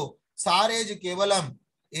చేసినప్పుడు సార్ ఏజ్ కేవలం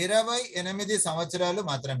 28 సంవత్సరాలు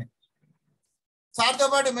మాత్రమే. సార్తో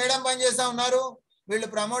పాటు మేడం పనిచేస్తా ఉన్నారు. వీళ్ళు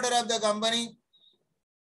promoter of the company.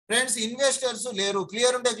 Friends investors లేరు.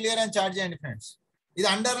 క్లియర్ ఉంటే క్లియర్ అని చాట్ చేయండి ఫ్రెండ్స్. ఇది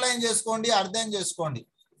అండర్లైన్ చేసుకోండి, అర్థం చేసుకోండి.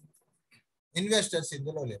 ఇన్వెస్టర్స్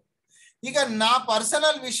ఇందులో లేరు. ఇక నా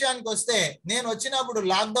పర్సనల్ విషయానికి వస్తే, నేను వచ్చినప్పుడు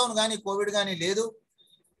లాక్డౌన్ కానీ కోవిడ్ కానీ లేదు.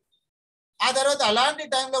 ఆ తర్వాత అలాంటి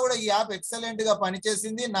టైంలో కూడా ఈ యాప్ ఎక్సలెంట్ గా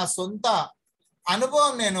పనిచేసింది. నా సొంత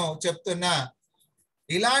అనుభవం నేను చెప్తున్నా.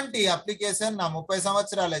 ఇలాంటి అప్లికేషన్ నా 30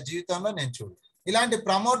 సంవత్సరాల జీవితంలో నేను ఇలాంటి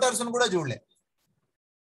ప్రమోటర్స్ కూడా చూడలే.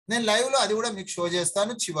 నేను లైవ్ లో అది కూడా మీకు షో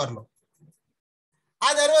చేస్తాను చివర్లో. ఆ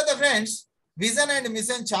తర్వాత ఫ్రెండ్స్ విజన్ అండ్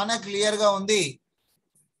మిషన్ చాలా క్లియర్ గా ఉంది.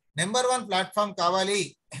 నెంబర్ 1 ప్లాట్ఫామ్ కావాలి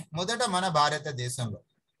మొదట మన భారతదేశంలో,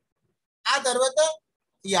 ఆ తర్వాత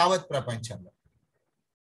యావత్ ప్రపంచంలో.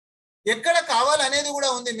 ఎక్కడ కావాలనేది కూడా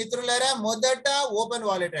ఉంది మిత్రులారా. మొదట ఓపెన్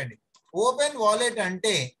వాలెట్ అండి. ఓపెన్ వాలెట్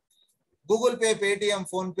అంటే Google pay, Paytm,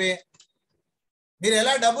 phone pay, మీరు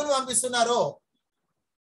ఎలా డబ్బులు పంపిస్తున్నారో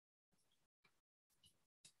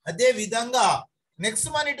అదే విధంగా next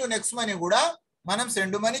money to next money కూడా మనం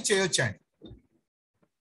సెండ్ మనీ చేయొచ్చండి.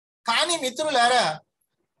 కానీ మిత్రులారా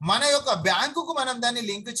మన యొక్క బ్యాంకుకు మనం దాన్ని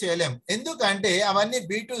లింక్ చేయలేం. ఎందుకంటే అవన్నీ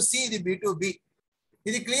B2C, ఇది B2B.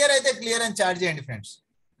 ఇది క్లియర్ అయితే క్లియర్ అని చాట్ చేయండి ఫ్రెండ్స్.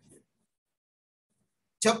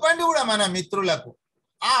 చెప్పండి కూడా మన మిత్రులకు.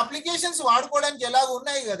 ఆ అప్లికేషన్స్ వాడుకోవడానికి ఎలాగ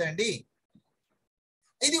ఉన్నాయి కదండి.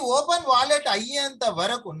 ఇది ఓపెన్ వాలెట్ అయ్యేంత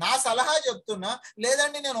వరకు నా సలహా చెప్తున్నా.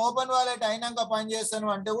 లేదండి నేను ఓపెన్ వాలెట్ అయినాక పనిచేస్తాను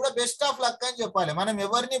అంటే కూడా బెస్ట్ ఆఫ్ లక్ అని చెప్పాలి. మనం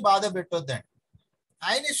ఎవరిని బాధ పెట్టొద్దండి.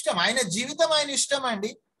 ఆయన ఇష్టం, ఆయన జీవితం ఆయన ఇష్టం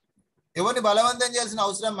అండి. ఎవరిని బలవంతం చేయాల్సిన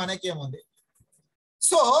అవసరం మనకేముంది.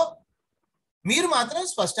 సో మీరు మాత్రం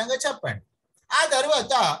స్పష్టంగా చెప్పండి. ఆ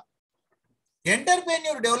తర్వాత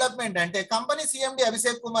ఎంటర్‌ప్రెన్యూర్ డెవలప్మెంట్ అంటే కంపెనీ సిఎండి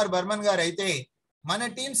అభిషేక్ కుమార్ బర్మన్ గారు అయితే మన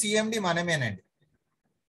టీం సిఎండి మనమేనండి.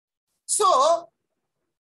 సో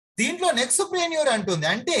దీంట్లో నెక్స్‌ప్రెన్యూర్ అంటుంది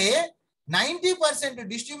అంటే 90%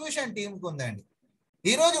 డిస్ట్రిబ్యూషన్ టీంకి ఉందండి.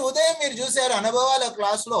 ఈరోజు ఉదయం మీరు చూశారు అనుభవాల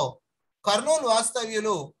క్లాస్లో కర్నూలు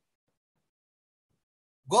వాస్తవ్యులు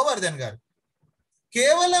గోవర్ధన్ గారు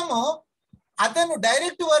కేవలము అతను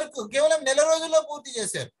డైరెక్ట్ వర్క్ కేవలం 1 రోజుల్లో పూర్తి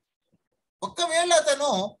చేశారు. ఒక్కవేళ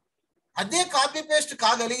అతను అదే కాపీ పేస్ట్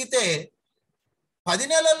కాగలిగితే 10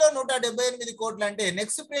 నెలల్లో 178 కోట్లు అంటే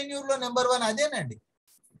నెక్స్‌ప్రెన్యూర్ లో నెంబర్ 1 అదేనండి.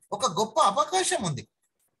 ఒక గొప్ప అవకాశం ఉంది,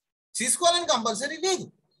 తీసుకోవాలని కంపల్సరీ లేదు.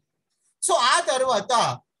 సో ఆ తర్వాత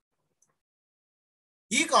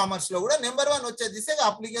ఈ కామర్స్ లో కూడా నెంబర్ 1 వచ్చే దిశగా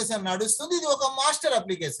అప్లికేషన్ నడుస్తుంది. ఇది ఒక మాస్టర్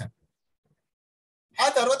అప్లికేషన్. ఆ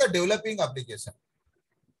తర్వాత డెవలపింగ్ అప్లికేషన్.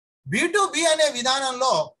 B2B అనే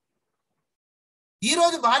విధానంలో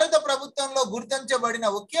ఈరోజు భారత ప్రభుత్వంలో గుర్తించబడిన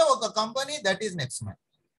ఒకే ఒక కంపెనీ, దట్ ఈస్ నెక్స్మనీ.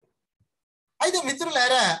 అయితే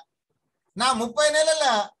మిత్రులారా నా 30 నెలల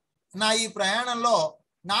నా ఈ ప్రయాణంలో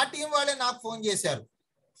నా టీం వాళ్ళే నాకు ఫోన్ చేశారు.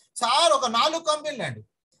 సార్ ఒక 4 కంపెనీలు అండి,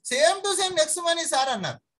 సేమ్ టు సేమ్ నెక్స్మనీ సార్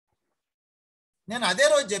అన్నారు. నేను అదే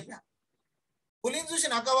రోజు చెప్పా, పులిని చూసి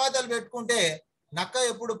నక్క వాతలు పెట్టుకుంటే నక్క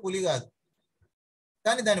ఎప్పుడు పులి కాదు.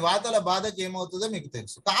 కానీ దాని వాతల బాధకి ఏమవుతుందో మీకు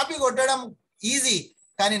తెలుసు. కాపీ కొట్టడం ఈజీ,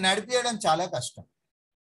 కానీ నడిపించడం చాలా కష్టం.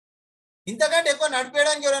 ఇంతకంటే ఎక్కువ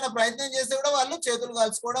నడిపేయడానికి ఎవరైనా ప్రయత్నం చేస్తే కూడా వాళ్ళు చేతులు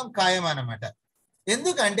కాల్చుకోవడం ఖాయం అన్నమాట.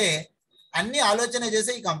 ఎందుకంటే అన్ని ఆలోచన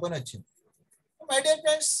చేసే ఈ కంపెనీ వచ్చింది. మై డియర్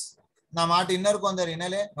ఫ్రెండ్స్, నా మాట విన్నారు, కొందరు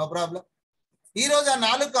వినలే, నో ప్రాబ్లం. ఈరోజు ఆ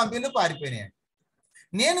 4 కంపెనీలు పారిపోయినాయండి.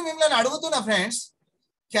 నేను మిమ్మల్ని అడుగుతున్న friends,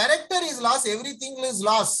 character is loss, everything is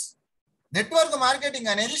loss. Network marketing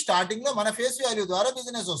అనేది స్టార్టింగ్ లో మన ఫేస్ వాల్యూ ద్వారా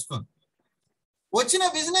బిజినెస్ వస్తుంది. వచ్చిన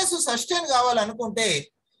బిజినెస్ సస్టైన్ కావాలనుకుంటే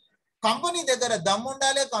కంపెనీ దగ్గర దమ్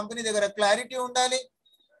ఉండాలి, కంపెనీ దగ్గర క్లారిటీ ఉండాలి.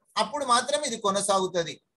 అప్పుడు మాత్రం ఇది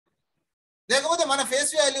కొనసాగుతుంది. లేకపోతే మన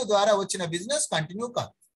ఫేస్ వాల్యూ ద్వారా వచ్చిన బిజినెస్ కంటిన్యూ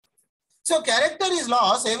కాదు. So character is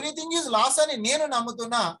loss, everything is loss అని నేను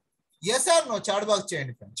నమ్ముతున్నా. Yes are no chat box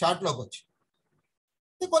చేయండి చాట్ లోకి వచ్చి.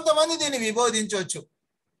 కొంతమంది దీన్ని విభోదించవచ్చు.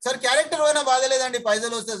 సార్ క్యారెక్టర్ పోయినా బాధ లేదండి,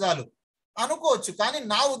 పైసలు వస్తే చాలు అనుకోవచ్చు. కానీ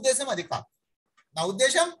నా ఉద్దేశం అది కాదు. నా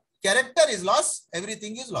ఉద్దేశం character is loss,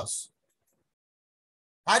 everything is loss.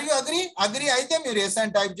 Are you agree? Agree అయితే మీరు ఎస్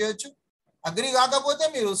అని టైప్ చేయొచ్చు. అగ్రీ కాకపోతే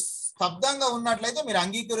మీరు స్తబ్దంగా ఉన్నట్లయితే మీరు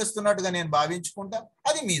అంగీకరిస్తున్నట్టుగా నేను భావించుకుంటా.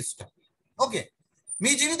 అది మీ ఇష్టం. ఓకే,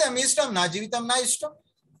 మీ జీవితం మీ ఇష్టం, నా జీవితం నా ఇష్టం.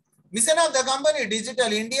 Machine of the company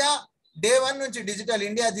digital India day 1 నుంచి డిజిటల్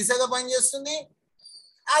ఇండియా దిశగా పనిచేస్తుంది.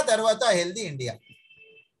 ఆ తర్వాత హెల్దీ ఇండియా.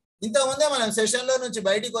 ఇంతకుముందే మనం సెషన్లో నుంచి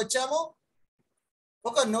బయటికి వచ్చాము.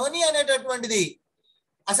 ఒక నోని అనేటటువంటిది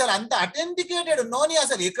అసలు అంత అథెంటికేటెడ్ నోని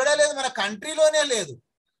అసలు ఎక్కడా లేదు, మన కంట్రీలోనే లేదు.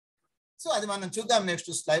 సో అది మనం చూద్దాం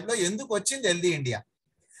నెక్స్ట్ స్లైడ్ లో ఎందుకు వచ్చింది హెల్దీ ఇండియా.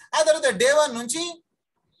 ఆ తర్వాత డే 1 నుంచి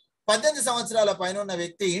 18 సంవత్సరాల పైన ఉన్న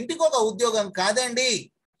వ్యక్తి ఇంటికి ఒక ఉద్యోగం కాదండి,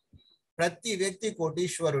 ప్రతి వ్యక్తి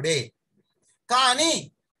కోటీశ్వరుడే. కానీ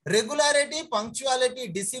రెగ్యులారిటీ, పంక్చువాలిటీ,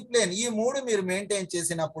 డిసిప్లిన్ ఈ 3 మీరు మెయింటైన్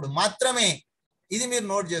చేసినప్పుడు మాత్రమే. ఇది మీరు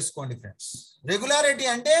నోట్ చేసుకోండి ఫ్రెండ్స్. రెగ్యులారిటీ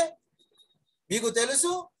అంటే మీకు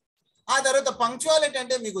తెలుసు, ఆ తర్వాత పంక్చువాలిటీ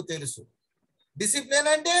అంటే మీకు తెలుసు, డిసిప్లిన్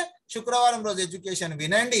అంటే శుక్రవారం రోజు ఎడ్యుకేషన్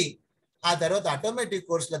వినండి, ఆ తర్వాత ఆటోమేటిక్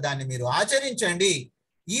కోర్సులో దాన్ని మీరు ఆచరించండి.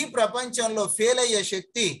 ఈ ప్రపంచంలో ఫెయిల్ అయ్యే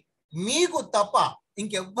శక్తి మీకు తప్ప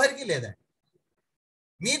ఇంకెవ్వరికీ లేదండి,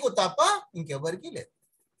 మీకు తప్ప ఇంకెవ్వరికీ లేదు.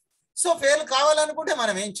 సో ఫెయిల్ కావాలనుకుంటే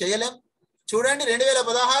మనం ఏం చేయలేం. చూడండి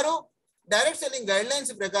 2016 డైరెక్ట్ సెల్లింగ్ గైడ్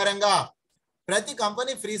లైన్స్ ప్రకారంగా ప్రతి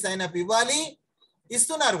కంపెనీ ఫ్రీ సైన్ అప్ ఇవ్వాలి,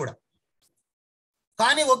 ఇస్తున్నారు కూడా.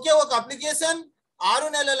 కానీ ఒకే ఒక అప్లికేషన్ 6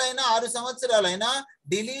 నెలలైనా 6 సంవత్సరాలైనా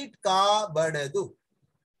డిలీట్ కాబడదు.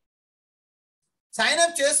 సైన్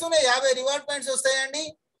అప్ చేస్తూనే 50 రివార్డ్ పాయింట్స్ వస్తాయండి,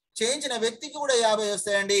 చేయించిన వ్యక్తికి కూడా 50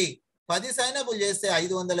 వస్తాయండి. 10 సైన్ అప్లు చేస్తే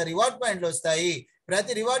 500 రివార్డ్ పాయింట్లు వస్తాయి.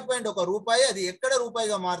 ప్రతి రివార్డ్ పాయింట్ ₹1. అది ఎక్కడ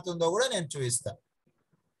రూపాయిగా మారుతుందో కూడా నేను చూపిస్తాను.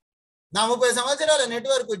 నా 30 సంవత్సరాల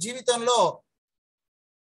నెట్వర్క్ జీవితంలో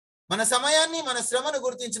మన సమయాన్ని, మన శ్రమను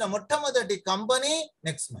గుర్తించిన మొట్టమొదటి కంపెనీ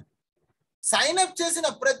NexMoney. సైన్ అప్ చేసిన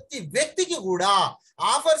ప్రతి వ్యక్తికి కూడా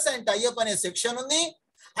ఆఫర్స్ అండ్ టైఅప్ అనే సెక్షన్ ఉంది.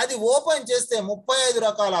 అది ఓపెన్ చేస్తే 35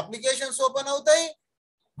 రకాల అప్లికేషన్స్ ఓపెన్ అవుతాయి.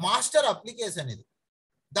 మాస్టర్ అప్లికేషన్ ఇది.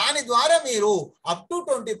 దాని ద్వారా మీరు అప్ టు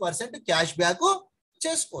 20% క్యాష్ బ్యాక్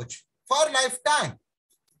చేసుకోవచ్చు ఫర్ లైఫ్ టైం.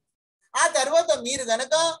 ఆ తర్వాత మీరు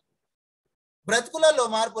గనక బ్రతుకులలో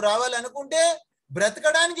మార్పు రావాలనుకుంటే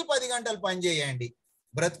బ్రతకడానికి 10 గంటలు పనిచేయండి,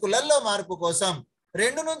 బ్రతుకులలో మార్పు కోసం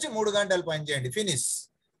 2 నుంచి 3 గంటలు పనిచేయండి. Finish.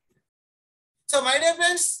 So my dear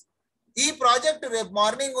friends, ఈ ప్రాజెక్ట్ రేపు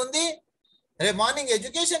మార్నింగ్ ఉంది. రేపు మార్నింగ్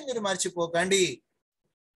ఎడ్యుకేషన్ మీరు మర్చిపోకండి.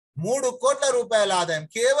 3 కోట్ల రూపాయల ఆదాయం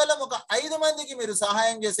కేవలం ఒక 5 మందికి మీరు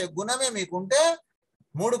సహాయం చేసే గుణమే మీకుంటే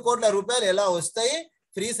 3 కోట్ల రూపాయలు ఎలా వస్తాయి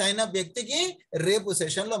ఫ్రీ సైన్ అప్ వ్యక్తికి రేపు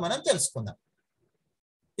సెషన్ లో మనం తెలుసుకుందాం.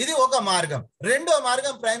 ఇది ఒక మార్గం. రెండో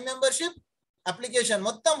మార్గం ప్రైమ్ మెంబర్షిప్ అప్లికేషన్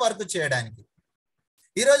మొత్తం వర్క్ చేయడానికి.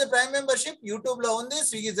 ఈరోజు ప్రైమ్ మెంబర్షిప్ యూట్యూబ్ లో ఉంది,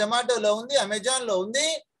 స్విగ్గీ జొమాటోలో ఉంది, అమెజాన్ లో ఉంది,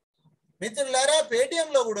 మిత్రులారా పేటిఎం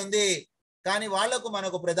లో కూడా ఉంది. కానీ వాళ్లకు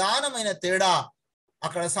మనకు ప్రధానమైన తేడా,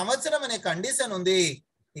 అక్కడ సంవత్సరం అనే కండిషన్ ఉంది,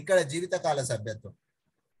 ఇక్కడ జీవితకాల సభ్యత్వం.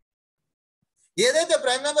 ఏదైతే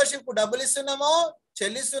ప్రైమ్ మెంబర్షిప్ కు డబ్బులు ఇస్తున్నామో,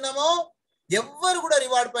 చెల్లిస్తున్నామో, ఎవ్వరు కూడా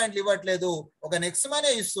రివార్డ్ పాయింట్లు ఇవ్వట్లేదు. ఒక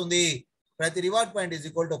NexMoney ఇస్తుంది. ప్రతి reward point is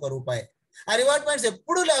equal to ₹1. ఆ రివార్డ్ పాయింట్స్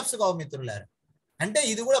ఎప్పుడూ ల్యాప్స్ కావు మిత్రులారా. అంటే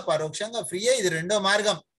ఇది కూడా పరోక్షంగా ఫ్రీయే. ఇది రెండో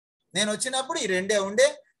మార్గం. నేను వచ్చినప్పుడు ఈ రెండే ఉండే,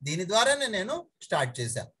 దీని ద్వారానే నేను స్టార్ట్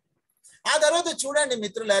చేశాను. ఆ తర్వాత చూడండి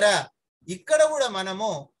మిత్రులారా, ఇక్కడ కూడా మనము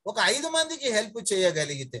ఒక 5 మందికి హెల్ప్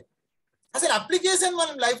చేయగలిగితే, అసలు అప్లికేషన్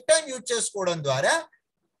మనం లైఫ్ టైం యూజ్ చేసుకోవడం ద్వారా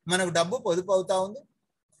మనకు డబ్బు పొదుపు అవుతా ఉంది.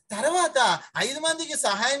 తర్వాత 5 మందికి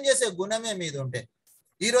సహాయం చేసే గుణమే మీద ఉంటే,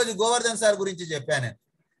 ఈరోజు గోవర్ధన్ సార్ గురించి చెప్పాను.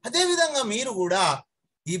 అదేవిధంగా మీరు కూడా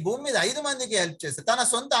ఈ భూమి మీద 5 మందికి హెల్ప్ చేస్తే, తన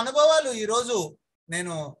సొంత అనుభవాలు ఈరోజు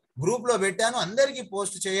నేను గ్రూప్ లో పెట్టాను, అందరికీ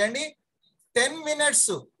పోస్ట్ చేయండి. 10 minutes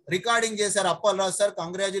రికార్డింగ్ చేశారు అప్పలరాజు సార్.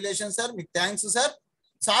 కంగ్రాచులేషన్ సార్, మీకు థ్యాంక్స్ సార్.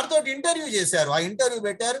 సార్ తోటి ఇంటర్వ్యూ చేశారు, ఆ ఇంటర్వ్యూ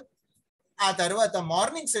పెట్టారు. ఆ తర్వాత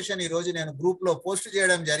మార్నింగ్ సెషన్ ఈరోజు నేను గ్రూప్ లో పోస్ట్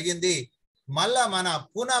చేయడం జరిగింది. మళ్ళా మన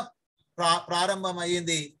పునః ప్రారంభం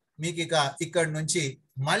అయ్యింది. మీకు ఇక్కడి నుంచి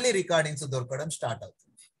మళ్ళీ రికార్డింగ్స్ దొరకడం స్టార్ట్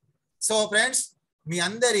అవుతుంది. సో ఫ్రెండ్స్, మీ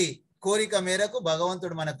అందరి కోరిక మేరకు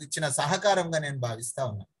భగవంతుడు మనకు ఇచ్చిన సహకారంగా నేను భావిస్తా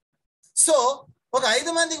ఉన్నాను. సో ఒక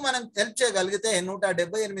 5 మందికి మనం హెల్ప్ చేయగలిగితే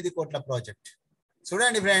 178 కోట్ల ప్రాజెక్ట్.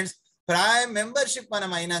 చూడండి ఫ్రెండ్స్, ప్రైమ్ మెంబర్షిప్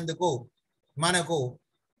మనం అయినందుకు మనకు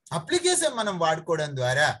అప్లికేషన్ మనం వాడుకోవడం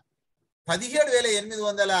ద్వారా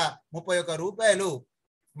 17,831 రూపాయలు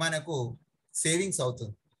మనకు సేవింగ్స్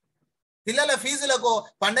అవుతుంది. పిల్లల ఫీజులకు,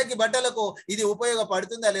 పండగకి బట్టలకు ఇది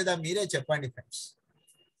ఉపయోగపడుతుందా లేదా మీరే చెప్పండి friends.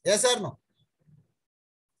 Yes are no?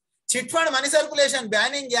 Chit fund money circulation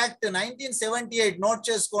banning act 1978 note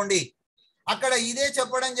చేసుకోండి. అక్కడ ఇదే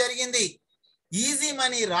చెప్పడం జరిగింది. ఈజీ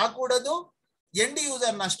మనీ రాకూడదు, ఎండ్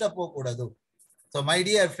యూజర్ నష్టపోకూడదు. సో మై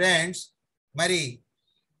డియర్ ఫ్రెండ్స్, మరి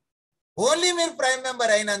ఓన్లీ మీరు ప్రైమ్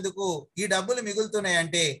మెంబర్ అయినందుకు ఈ డబ్బులు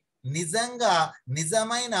మిగులుతున్నాయంటే నిజంగా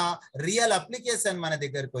నిజమైన రియల్ అప్లికేషన్ మన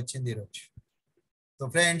దగ్గరకు వచ్చింది ఈరోజు. సో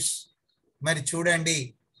ఫ్రెండ్స్, మరి చూడండి,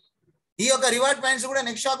 ఈ యొక్క రివార్డ్ పాయింట్స్ కూడా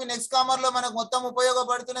నెక్స్ట్ షాపింగ్ నెక్స్ట్ కామర్ లో మనకు మొత్తం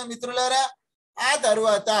ఉపయోగపడుతున్నాయి మిత్రులారా. ఆ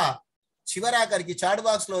తర్వాత చివరాఖరికి చాట్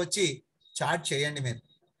బాక్స్ లో వచ్చి చాట్ చేయండి. మీరు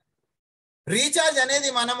రీఛార్జ్ అనేది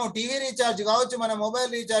మనము టీవీ రీఛార్జ్ కావచ్చు, మన మొబైల్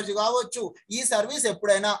రీఛార్జ్ కావచ్చు, ఈ సర్వీస్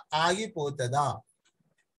ఎప్పుడైనా ఆగిపోతుందా?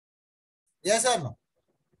 Yes are no?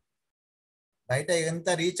 బయట ఎంత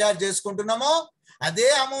రీఛార్జ్ చేసుకుంటున్నామో అదే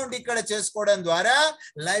అమౌంట్ ఇక్కడ చేసుకోవడం ద్వారా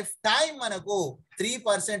లైఫ్ టైం మనకు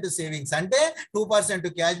 3% సేవింగ్స్, అంటే 2%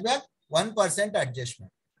 cash back, 1%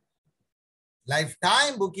 adjustment. Life time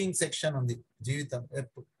booking section ఉంది జీవితం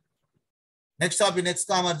ఎప్పుడు. నెక్స్ట్ టాపిక్ నెక్స్ట్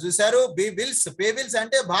కామర్స్ చూశారు. పే బిల్స్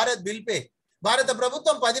అంటే భారత్ బిల్ పే. భారత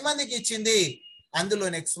ప్రభుత్వం 10 మందికి ఇచ్చింది, అందులో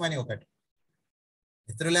నెక్స్ట్ మనీ ఒకటి.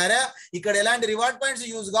 మిత్రులారా, ఇక్కడ ఎలాంటి రివార్డ్ పాయింట్స్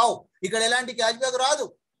యూజ్ కావు, ఇక్కడ ఎలాంటి క్యాష్ బ్యాక్ రాదు.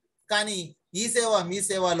 కానీ ఈ సేవ మీ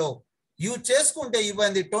సేవలో యూజ్ చేసుకుంటే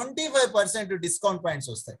ఇవ్వండి 25% డిస్కౌంట్ పాయింట్స్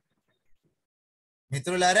వస్తాయి.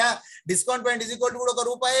 మిత్రులారా, discount point is equal to కూడా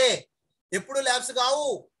 ₹1, ఎప్పుడు ల్యాబ్స్ కావు.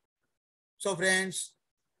 సో ఫ్రెండ్స్,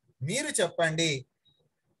 మీరు చెప్పండి,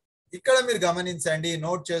 ఇక్కడ మీరు గమనించండి,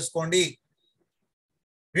 నోట్ చేసుకోండి.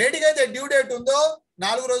 వేటికైతే డ్యూ డేట్ ఉందో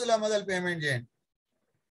 4 రోజుల మొదలు పేమెంట్ చేయండి.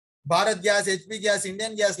 Bharat gas, HP gas,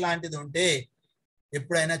 Indian gas లాంటిది ఉంటే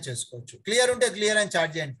ఎప్పుడైనా చేసుకోవచ్చు. క్లియర్ ఉంటే క్లియర్ అని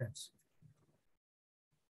చార్జ్ చేయండి ఫ్రెండ్స్.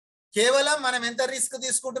 కేవలం మనం ఎంత రిస్క్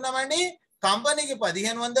తీసుకుంటున్నామండి? కంపెనీకి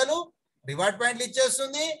 1500 రివార్డ్ పాయింట్లు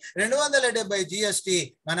ఇచ్చేస్తుంది, 270 జిఎస్టి,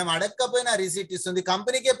 మనం అడగకపోయినా రిసీట్ ఇస్తుంది,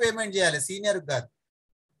 కంపెనీకే పేమెంట్ చేయాలి, సీనియర్ కాదు.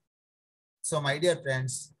 సో మై డియర్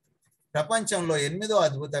ఫ్రెండ్స్, ప్రపంచంలో 8వ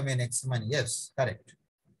అద్భుతమే నెక్స్ట్ మనీ. Yes, correct.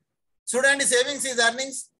 చూడండి, savings is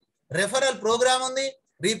earnings, referral programme ఉంది,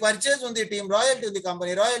 రీపర్చేజ్ ఉంది, టీమ్ రాయల్టీ ఉంది,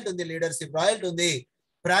 కంపెనీ రాయల్టీ ఉంది, లీడర్షిప్ రాయల్టీ ఉంది.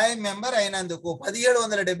 ప్రైమ్ మెంబర్ అయినందుకు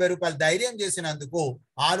 ₹1770 ధైర్యం చేసినందుకు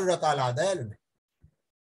 6 రకాల ఆదాయాలు ఉన్నాయి.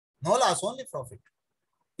 No loss, only profit.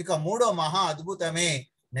 ఇక 3వ మహా అద్భుతమే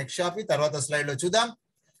నెక్స్ట్ షాపింగ్. తర్వాత స్లైడ్ లో చూద్దాం.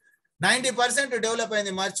 90% డెవలప్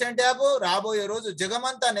అయింది మర్చెంట్ యాప్. రాబోయే రోజు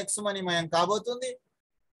జగమంతా నెక్స్ట్ మనీ మయం కాబోతుంది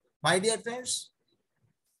మై డియర్ ఫ్రెండ్స్.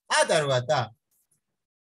 ఆ తర్వాత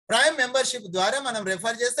ప్రైమ్ మెంబర్షిప్ ద్వారా మనం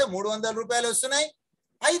రెఫర్ చేస్తే ₹300 వస్తున్నాయి.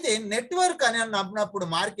 అయితే నెట్వర్క్ అని అన్నప్పుడు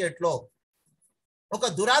మార్కెట్లో ఒక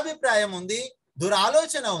దురాభిప్రాయం ఉంది,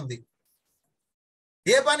 దురాలోచన ఉంది.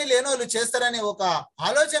 ఏ పని లేనోళ్ళు చేస్తారనే ఒక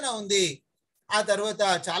ఆలోచన ఉంది. ఆ తర్వాత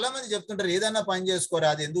చాలా మంది చెప్తుంటారు, ఏదన్నా పని చేసుకోరా,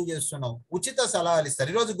 అది ఎందుకు చేస్తున్నావు, ఉచిత సలహాలు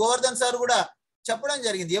ఇస్తారు. ఈరోజు గోవర్ధన్ సార్ కూడా చెప్పడం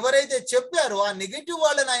జరిగింది, ఎవరైతే చెప్పారో ఆ నెగిటివ్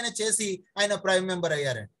వాళ్ళని ఆయన చేసి ఆయన ప్రైమ్ మెంబర్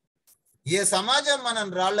అయ్యారండి. ఏ సమాజం మనం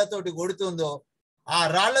రాళ్లతోటి కొడుతుందో ఆ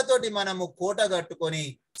రాళ్లతోటి మనము కోట కట్టుకొని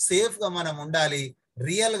సేఫ్ గా మనం ఉండాలి.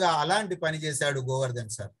 రియల్ గా అలాంటి పని చేశాడు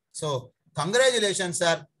Govardhan sir. So congratulation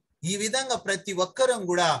sir. ఈ విధంగా ప్రతి ఒక్కరం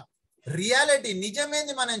కూడా రియాలిటీ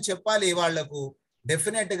నిజమేంది మనం చెప్పాలి వాళ్లకు.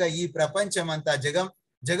 డెఫినెట్ గా ఈ ప్రపంచం అంతా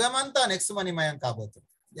జగమంతా నెక్స్ట్ మనీ మయం కాబోతుంది.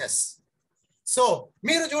 ఎస్. సో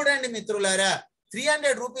మీరు చూడండి మిత్రులారా,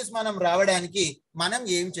 ₹300 మనం రావడానికి మనం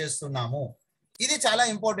ఏం చేస్తున్నాము, ఇది చాలా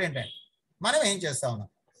ఇంపార్టెంట్ అండి. మనం ఏం చేస్తా ఉన్నాం.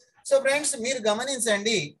 సో ఫ్రెండ్స్, మీరు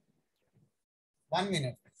గమనించండి. 1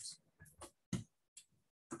 minute.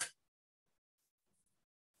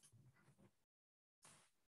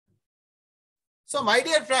 So my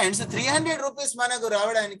dear friends, ₹300 మనకు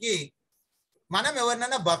రావడానికి మనం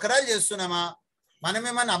ఎవరినైనా బకరాలు చేస్తున్నామా, మనం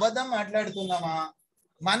ఏమైనా అబద్ధం మాట్లాడుతున్నామా,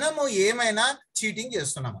 మనము ఏమైనా చీటింగ్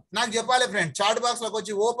చేస్తున్నామా? నాకు చెప్పాలి ఫ్రెండ్, చాట్ బాక్స్ లోకి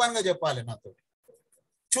వచ్చి ఓపెన్ గా చెప్పాలి నాతో.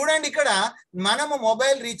 చూడండి, ఇక్కడ మనము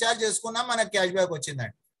మొబైల్ రీఛార్జ్ చేసుకున్నాం, మనకు క్యాష్ బ్యాక్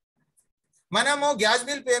వచ్చిందండి. మనము గ్యాస్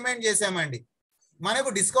బిల్ పేమెంట్ చేసామండి, మనకు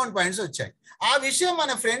డిస్కౌంట్ పాయింట్స్ వచ్చాయి. ఆ విషయం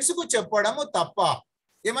మన ఫ్రెండ్స్ కు చెప్పడము తప్ప,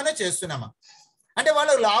 ఏమైనా చేస్తున్నామా? అంటే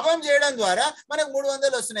వాళ్ళకు లాభం చేయడం ద్వారా మనకు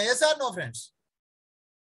 300 వస్తున్నాయి. Yes are no friends?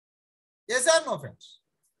 Yes are no friends?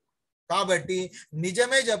 కాబట్టి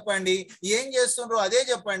నిజమే చెప్పండి, ఏం చేస్తుండ్రో అదే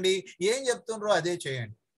చెప్పండి, ఏం చెప్తుండ్రో అదే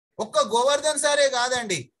చేయండి. ఒక్క గోవర్ధన్ సారే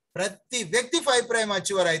కాదండి, ప్రతి వ్యక్తి 5 ప్రైమ్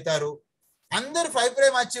అచీవర్ అవుతారు. అందరు 5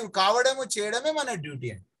 ప్రైమ్ అచీవ్ కావడము చేయడమే మన డ్యూటీ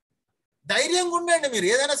అండి. ధైర్యంగా ఉండండి. మీరు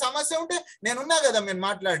ఏదైనా సమస్య ఉంటే నేనున్నా కదా మీరు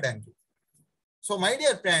మాట్లాడడానికి. సో మై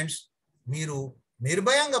డియర్ ఫ్రెండ్స్, మీరు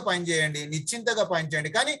నిర్భయంగా పనిచేయండి, నిశ్చింతగా పనిచేయండి.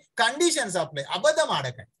 కానీ కండిషన్స్ అప్లై. అబద్ధం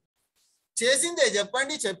ఆడకండి. చేసిందే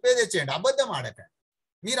చెప్పండి, చెప్పేదే చేయండి, అబద్ధం ఆడకండి.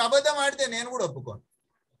 మీరు అబద్ధం ఆడితే నేను కూడా ఒప్పుకోను.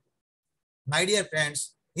 మై డియర్ ఫ్రెండ్స్,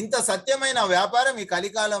 ఇంత సత్యమైన వ్యాపారం ఈ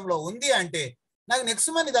కలికాలంలో ఉంది అంటే నాకు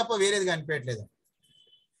నెక్స్ట్ మనీ తప్ప వేరేది కనిపించట్లేదు.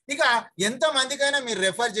 ఇక ఎంత మందికైనా మీరు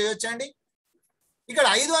రెఫర్ చేయొచ్చండి. ఇక్కడ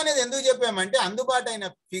 5 అనేది ఎందుకు చెప్పామంటే అందుబాటు అయిన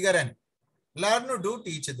ఫిగర్ అని, లర్న్ డూ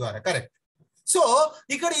టీచ్ ద్వారా. కరెక్ట్. సో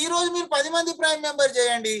ఇక్కడ ఈ రోజు మీరు 10 మంది ప్రైమ్ మెంబర్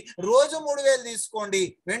చేయండి, రోజు 3000 తీసుకోండి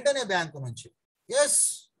వెంటనే బ్యాంకు నుంచి. ఎస్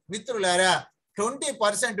మిత్రులారా,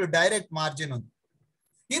 20% డైరెక్ట్ మార్జిన్ ఉంది.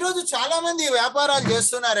 ఈరోజు చాలా మంది వ్యాపారాలు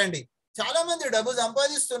చేస్తున్నారండి, చాలా మంది డబ్బు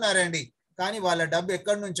సంపాదిస్తున్నారండి, కానీ వాళ్ళ డబ్బు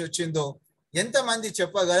ఎక్కడి నుంచి వచ్చిందో ఎంతమంది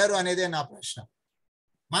చెప్పగలరు అనేదే నా ప్రశ్న.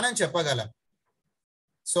 మనం చెప్పగలం.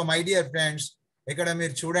 సో మై డియర్ ఫ్రెండ్స్, ఇక్కడ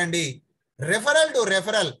మీరు చూడండి, రెఫరల్ టు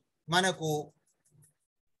రెఫరల్ మనకు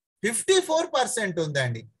 54%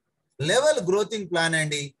 ఉందండి. లెవెల్ గ్రోతింగ్ ప్లాన్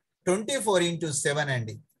అండి 24/7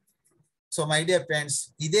 అండి. సో మై డియర్ ఫ్రెండ్స్,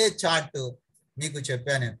 ఇదే చార్ట్ మీకు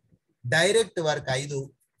చెప్పాను. Direct work 5,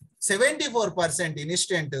 74%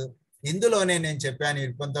 instant. ఇందులోనే నేను చెప్పాను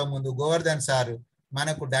కొంతకుముందు గోవర్ధన్ సార్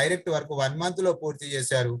మనకు డైరెక్ట్ వర్క్ 1 month లో పూర్తి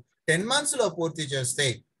చేశారు. 10 months లో పూర్తి చేస్తే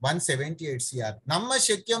 178 CR.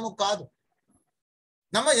 నమ్మశక్యము కాదు.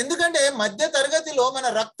 ఎందుకంటే మధ్య తరగతిలో మన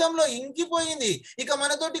రక్తంలో ఇంకిపోయింది, ఇక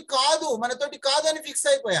మనతోటి కాదు అని ఫిక్స్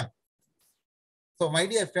అయిపోయాం. సో మై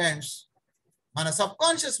డియర్ ఫ్రెండ్స్, మన సబ్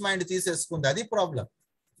కాన్షియస్ మైండ్ తీసేసుకుంది, అది ప్రాబ్లం.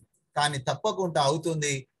 కానీ తప్పకుండా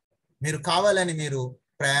అవుతుంది. మీరు కావాలని మీరు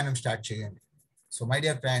ప్రయాణం స్టార్ట్ చేయండి. So my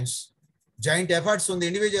dear friends, joint efforts ఉంది,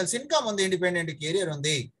 ఇండివిజువల్స్ ఇన్కమ్ ఉంది, ఇండిపెండెంట్ కెరియర్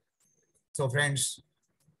ఉంది. So friends,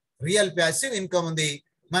 real passive income ఉంది.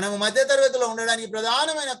 మనము మధ్య తరగతిలో ఉండడానికి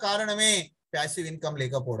ప్రధానమైన కారణమే ప్యాసివ్ ఇన్కమ్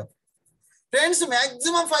లేకపోవడం. ఫ్రెండ్స్,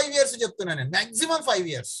 మాక్సిమం 5 years చెప్తున్నాను నేను, మాక్సిమం 5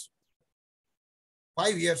 years.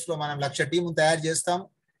 5 years లో మనం 1,00,000 టీం తయారు చేస్తాం.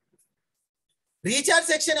 రీఛార్జ్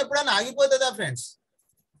సెక్షన్ ఎప్పుడైనా ఆగిపోతుందా ఫ్రెండ్స్?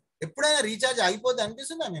 ఎప్పుడైనా రీఛార్జ్ ఆగిపోతే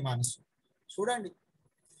అనిపిస్తుందా మీ మనసు? చూడండి,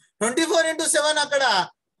 24/7 అక్కడ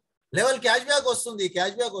లెవెల్ క్యాష్ బ్యాక్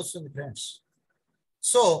వస్తుంది ఫ్రెండ్స్.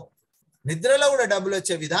 సో నిద్రలో కూడా డబ్బులు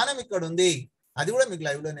వచ్చే విధానం ఇక్కడ ఉంది, అది కూడా మీకు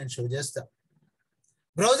లైవ్ లో నేను షో చేస్తా.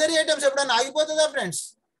 గ్రోసరీ ఐటమ్స్ ఎప్పుడైనా ఆగిపోతుందా ఫ్రెండ్స్?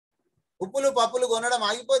 ఉప్పులు పప్పులు కొనడం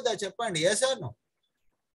ఆగిపోతుందా? చెప్పండి, ఏ సార్ నో.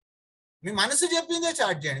 మీ మనసు చెప్పిందే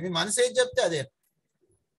చార్ట్ చేయండి, మీ మనసు ఏది చెప్తే అదే.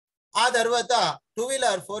 ఆ తర్వాత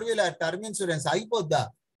 2-wheeler 4-wheeler టర్మ్ ఇన్సూరెన్స్ ఆగిపోద్దా?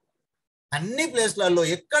 అన్ని ప్లేస్లలో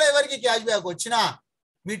ఎక్కడ ఎవరికి క్యాష్ బ్యాక్ వచ్చినా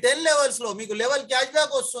మీ 10 levels లో మీకు లెవెల్ క్యాష్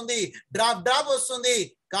బ్యాక్ వస్తుంది, డ్రాప్ వస్తుంది,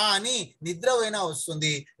 కానీ నిద్ర పోయినా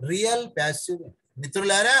వస్తుంది. Real passive.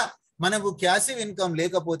 మిత్రులారా, మనకు ప్యాసివ్ ఇన్కమ్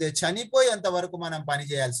లేకపోతే చనిపోయేంత వరకు మనం పని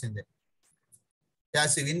చేయాల్సిందే,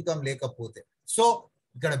 ప్యాసివ్ ఇన్కమ్ లేకపోతే. సో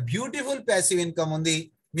ఇక్కడ బ్యూటిఫుల్ ప్యాసివ్ ఇన్కమ్ ఉంది.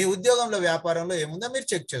 మీ ఉద్యోగంలో వ్యాపారంలో ఏముందో మీరు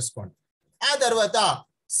చెక్ చేసుకోండి. ఆ తర్వాత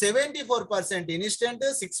 74% instant,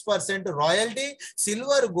 6% royalty,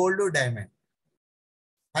 silver, gold, diamond.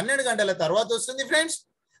 12 గంటల తర్వాత వస్తుంది ఫ్రెండ్స్.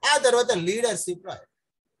 ఆ తర్వాత లీడర్షిప్,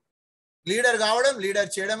 లీడర్ కావడం, లీడర్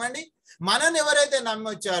చేయడం అండి. మనని ఎవరైతే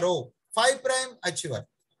నమ్మొచ్చారో 5 prime అచీవర్,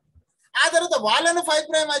 ఆ తర్వాత వాళ్ళను 5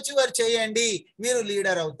 prime అచీవర్ చేయండి, మీరు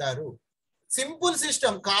లీడర్ అవుతారు. Simple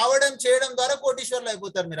system. కావడం చేయడం ద్వారా కోటీశ్వర్లు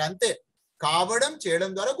అయిపోతారు మీరు, అంతే. కావడం చేయడం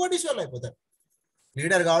ద్వారా కోటీశ్వర్లు అయిపోతారు.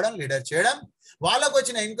 లీడర్ కావడం, లీడర్ చేయడం, వాళ్ళకు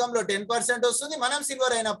వచ్చిన ఇన్కమ్ లో 10% వస్తుంది. మనం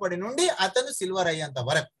సిల్వర్ అయినప్పటి నుండి అతను సిల్వర్ అయ్యేంత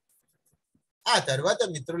వరకు. ఆ తర్వాత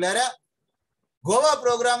మిత్రులారా, గోవా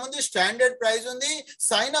ప్రోగ్రామ్ ఉంది, స్టాండర్డ్ ప్రైజ్ ఉంది.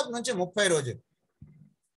 సైన్ అప్ నుంచి 30 రోజులు,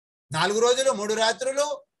 4 రోజులు 3 రాత్రులు,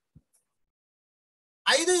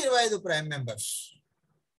 5-25 ప్రైమ్ మెంబర్స్.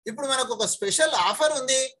 ఇప్పుడు మనకు ఒక స్పెషల్ ఆఫర్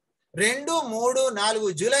ఉంది. 2, 3,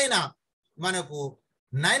 4 జూలైన మనకు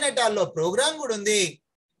నైనిటాల్లో ప్రోగ్రామ్ కూడా ఉంది.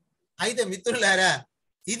 అయితే మిత్రులారా,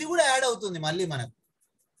 ఇది కూడా యాడ్ అవుతుంది మళ్ళీ మనకు.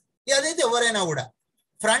 అదైతే ఎవరైనా కూడా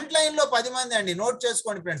ఫ్రంట్ లైన్ లో 10 మంది అండి, నోట్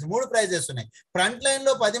చేసుకోండి ఫ్రెండ్స్, 3 ప్రైజెస్ ఉన్నాయి. ఫ్రంట్ లైన్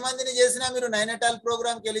లో 10 మందిని చేసినా మీరు నైనిటాల్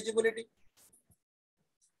ప్రోగ్రామ్ కి ఎలిజిబిలిటీ.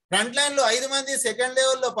 ఫ్రంట్ లైన్ లో 5 మంది, సెకండ్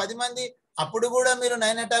లెవెల్లో 10 మంది, అప్పుడు కూడా మీరు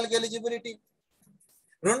నైనిటాల్ కి ఎలిజిబిలిటీ.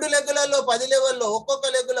 2 లెగ్గులలో 10 లెవెల్లో ఒక్కొక్క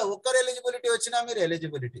లెగ్గులో ఒక్కరు ఎలిజిబిలిటీ వచ్చినా మీరు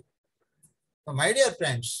eligibility. My dear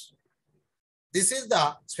friends, this is the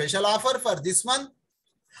special offer for this month.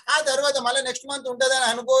 ఆ తర్వాత మళ్ళీ నెక్స్ట్ మంత్ ఉంటుందని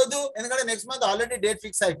అనుకోవద్దు, ఎందుకంటే next month already date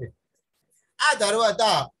fix అయిపోయింది. ఆ తర్వాత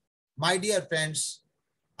మై డియర్ ఫ్రెండ్స్,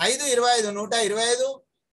 5-25 125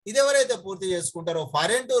 ఇది ఎవరైతే పూర్తి చేసుకుంటారో,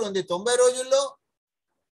 ఫారెన్ టూర్ ఉంది 90 రోజుల్లో.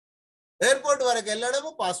 ఎయిర్పోర్ట్ వరకు వెళ్ళడము,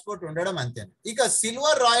 పాస్పోర్ట్ ఉండడం, అంతే. ఇక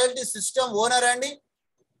సిల్వర్ రాయల్టీ సిస్టమ్ ఓనర్ అండి.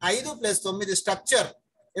 5+9 స్ట్రక్చర్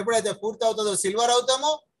ఎప్పుడైతే పూర్తి అవుతుందో సిల్వర్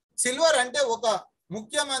అవుతామో. సిల్వర్ అంటే ఒక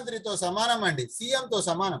ముఖ్యమంత్రితో సమానం అండి, సీఎంతో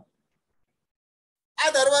సమానం. ఆ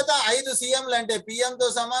తర్వాత 5 సీఎంలు అంటే పిఎంతో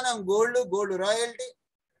సమానం, గోల్డ్ రాయల్టీ.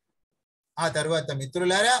 ఆ తర్వాత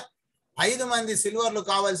మిత్రులారా, 5 మంది సిల్వర్లు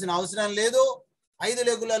కావాల్సిన అవసరం లేదు. 5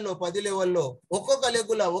 లెగ్గులలో 10 లెవెల్లో ఒక్కొక్క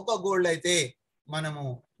లెగ్గుల ఒక గోల్డ్ అయితే మనము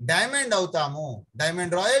డైమండ్ అవుతాము.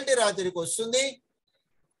 డైమండ్ రాయల్టీ రాత్రికి వస్తుంది.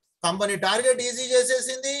 కంపెనీ టార్గెట్ ఈజీ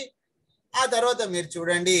చేసేసింది. ఆ తర్వాత మీరు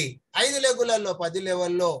చూడండి, 5 లెగ్గులలో 10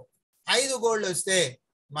 లెవెల్లో 5 గోల్డ్ వస్తే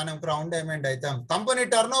మనం క్రౌన్ డైమండ్ అవుతాం. కంపెనీ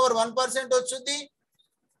టర్న్ ఓవర్ 1% వచ్చింది.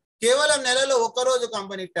 కేవలం నెలలో 1 రోజు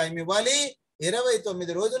కంపెనీకి టైం ఇవ్వాలి.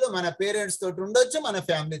 29 రోజులు మన పేరెంట్స్ తోటి ఉండొచ్చు, మన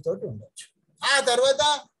ఫ్యామిలీ తోటి ఉండొచ్చు. ఆ తర్వాత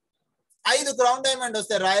 5 క్రౌన్ డైమండ్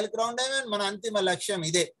వస్తే రాయల్ క్రౌన్ డైమండ్ మన అంతిమ లక్ష్యం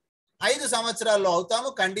ఇదే. 5 సంవత్సరాల్లో అవుతాము.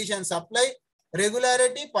 Condition supply,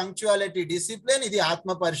 regularity, punctuality, discipline, ఇది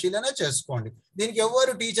ఆత్మ పరిశీలన చేసుకోండి. దీనికి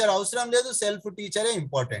ఎవరు టీచర్ అవసరం లేదు, సెల్ఫ్ టీచరే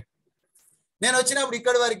ఇంపార్టెంట్. నేను వచ్చినప్పుడు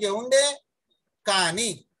ఇక్కడి వరకే ఉండే, కానీ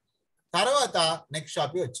తర్వాత నెక్స్ట్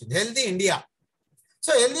టాపిక్ వచ్చింది healthy India.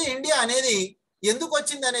 So healthy India అనేది ఎందుకు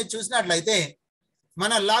వచ్చింది అనేది చూసినట్లయితే,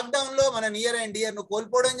 మన లాక్డౌన్లో మన నియర్ అండ్ డియర్ను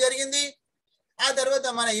కోల్పోవడం జరిగింది. ఆ తర్వాత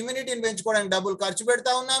మన ఇమ్యూనిటీని పెంచుకోవడానికి డబ్బులు ఖర్చు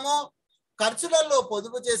పెడతా ఉన్నాము. ఖర్చులలో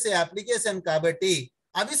పొదుపు చేసే అప్లికేషన్ కాబట్టి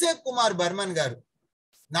అభిషేక్ కుమార్ బర్మన్ గారు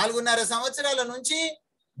 4.5 సంవత్సరాల నుంచి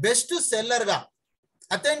best సెల్లర్గా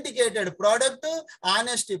authenticated product,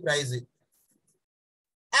 honesty praise,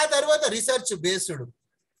 ఆ తర్వాత research based,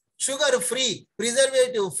 sugar free,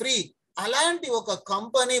 preservative free, అలాంటి ఒక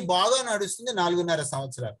కంపెనీ బాగా నడుస్తుంది 4.5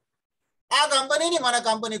 సంవత్సరాలు. ఆ కంపెనీని మన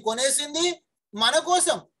కంపెనీ కొనేసింది మన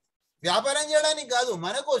కోసం, వ్యాపారం చేయడానికి కాదు,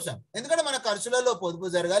 మన కోసం. ఎందుకంటే మన ఖర్చులలో పొదుపు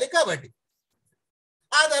జరగాలి కాబట్టి.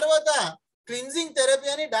 ఆ తర్వాత క్లిన్జింగ్ థెరపీ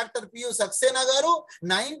అని డాక్టర్ పియు సక్సేనా గారు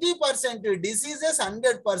 90% డిసీజెస్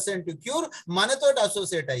 100% క్యూర్ మనతోటి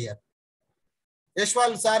అసోసియేట్ అయ్యారు.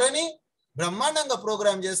 యశ్వాల్ సార్ అని బ్రహ్మాండంగా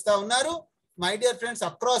ప్రోగ్రామ్ చేస్తా ఉన్నారు my dear friends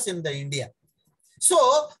across in the India. So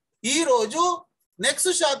ఈ రోజు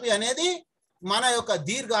నెక్స్ట్ షాపీ అనేది మన యొక్క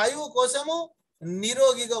దీర్ఘాయువు కోసము,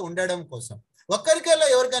 నిరోగిగా ఉండడం కోసం. ఒక్కరికెల్లా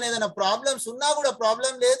ఎవరికైనా ఏదైనా ప్రాబ్లమ్స్ ఉన్నా కూడా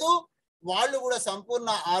ప్రాబ్లం లేదు, వాళ్ళు కూడా సంపూర్ణ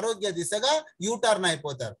ఆరోగ్య దిశగా యూటర్న్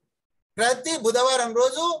అయిపోతారు. ప్రతి బుధవారం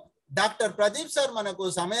రోజు డాక్టర్ ప్రదీప్ సార్ మనకు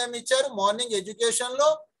సమయం ఇచ్చారు మార్నింగ్ ఎడ్యుకేషన్ లో.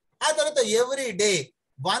 ఆ తర్వాత ఎవ్రీ డే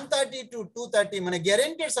 1:30 to 2:30 మన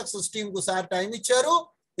గ్యారెంటెడ్ సక్సెస్ టీమ్ కు సార్ టైం ఇచ్చారు.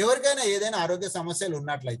 ఎవరికైనా ఏదైనా ఆరోగ్య సమస్యలు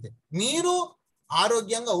ఉన్నట్లయితే మీరు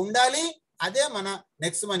ఆరోగ్యంగా ఉండాలి, అదే మన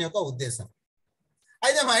నెక్స్ట్ మనీ యొక్క ఉద్దేశం.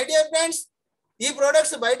 అయితే మై డియర్ ఫ్రెండ్స్, ఈ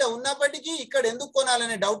ప్రొడక్ట్స్ బయట ఉన్నప్పటికీ ఇక్కడ ఎందుకు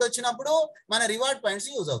కొనాలనే డౌట్ వచ్చినప్పుడు మన రివార్డ్ పాయింట్స్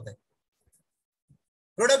యూజ్ అవుతాయి.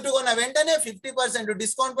 ప్రొడక్ట్ కొన్న వెంటనే 50%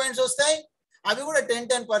 డిస్కౌంట్ పాయింట్స్ వస్తాయి. అవి కూడా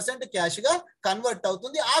 10% క్యాష్ గా కన్వర్ట్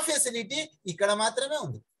అవుతుంది. ఆ ఫెసిలిటీ ఇక్కడ మాత్రమే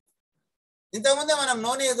ఉంది. ఇంతకుముందే మనం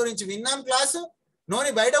నోని గురించి విన్నాం క్లాసు.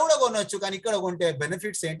 నోని బయట కూడా కొనవచ్చు, కానీ ఇక్కడ కొంటే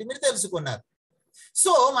బెనిఫిట్స్ ఏంటి మీరు తెలుసుకున్నారు.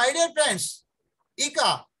 సో మై డియర్ ఫ్రెండ్స్, ఇక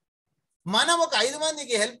మనం ఒక 5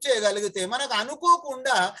 మందికి హెల్ప్ చేయగలిగితే మనకు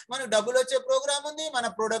అనుకోకుండా మనకు డబ్బులు వచ్చే ప్రోగ్రామ్ ఉంది, మన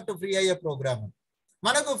ప్రోడక్ట్ ఫ్రీ అయ్యే ప్రోగ్రామ్ ఉంది.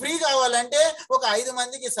 మనకు ఫ్రీ కావాలంటే ఒక 5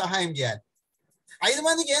 మందికి సహాయం చేయాలి. 5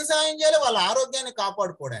 మందికి ఏం సహాయం చేయాలి? వాళ్ళ ఆరోగ్యాన్ని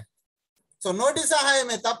కాపాడుకోవడానికి. సో నోటి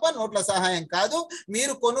సహాయమే తప్ప నోట్ల సహాయం కాదు.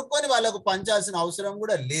 మీరు కొనుక్కొని వాళ్ళకు పంచాల్సిన అవసరం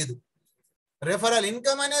కూడా లేదు. రెఫరల్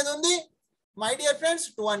ఇన్కమ్ అనేది ఉంది మై డియర్ ఫ్రెండ్స్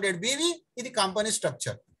 200 BV. ఇది కంపెనీ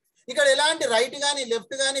స్ట్రక్చర్. ఇక్కడ ఎలాంటి రైట్ కానీ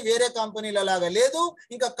లెఫ్ట్ కానీ వేరే కంపెనీల లాగా లేదు.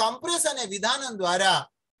 ఇంకా కంప్రెస్ అనే విధానం ద్వారా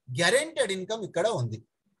గ్యారెంటెడ్ ఇన్కమ్ ఇక్కడ ఉంది.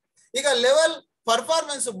 ఇక లెవెల్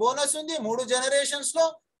పర్ఫార్మెన్స్ బోనస్ ఉంది 3 జనరేషన్స్ లో.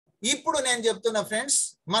 ఇప్పుడు నేను చెప్తున్న ఫ్రెండ్స్,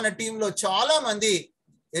 మన టీంలో చాలా మంది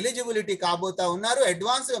ఎలిజిబిలిటీ కాబోతా ఉన్నారు.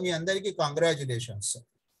 అడ్వాన్స్ గా మీ అందరికీ కంగ్రాచులేషన్స్.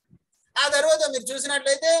 ఆ తర్వాత మీరు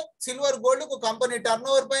చూసినట్లయితే సిల్వర్ గోల్డ్ కు కంపెనీ టర్న్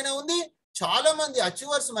ఓవర్ పైన ఉంది. చాలా మంది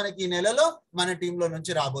అచీవర్స్ మనకి ఈ నెలలో మన టీంలో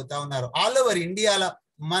నుంచి రాబోతా ఉన్నారు. ఆల్ ఓవర్ ఇండియాలో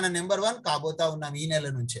మన నెంబర్ 1 కాబోతా ఉన్నాం ఈ నెల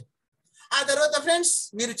నుంచే. ఆ తర్వాత ఫ్రెండ్స్,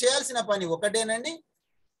 మీరు చేయాల్సిన పని ఒకటేనండి.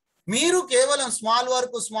 మీరు కేవలం స్మాల్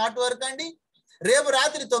వర్క్, స్మార్ట్ వర్క్ అండి. రేపు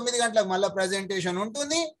రాత్రి 9 గంటలకు మళ్ళీ ప్రజెంటేషన్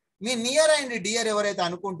ఉంటుంది. మీ నియర్ అండ్ డియర్ ఎవరైతే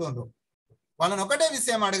అనుకుంటున్నారో వాళ్ళని ఒకటే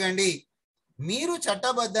విషయం అడగండి, మీరు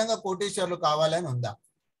చట్టబద్ధంగా కోటీశ్వర్లు కావాలని ఉందా?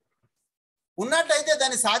 ఉన్నట్లయితే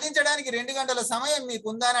దాన్ని సాధించడానికి 2 గంటల సమయం మీకు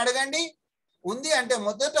ఉందా అని అడగండి. ఉంది అంటే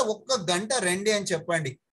మొదట 1 గంట రండి అని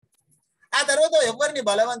చెప్పండి. ఆ తర్వాత ఎవరిని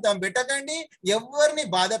బలవంతం పెట్టకండి, ఎవరిని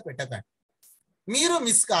బాధ పెట్టకండి, మీరు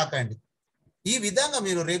మిస్ కాకండి. ఈ విధంగా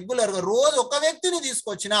మీరు రెగ్యులర్గా రోజు ఒక వ్యక్తిని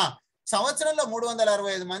తీసుకొచ్చిన సంవత్సరంలో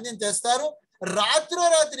 365 మందిని తెస్తారు.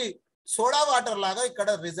 రాత్రి సోడా వాటర్ లాగా ఇక్కడ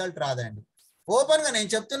రిజల్ట్ రాదండి. ఓపెన్ గా నేను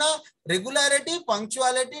చెప్తున్నా, రెగ్యులారిటీ,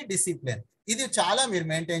 పంక్చువాలిటీ, డిసిప్లిన్, ఇది చాలా మీరు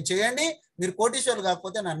మెయింటైన్ చేయండి. మీరు కోటీశ్వర్లు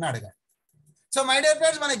కాకపోతే నన్ను అడగండి. సో మై డియర్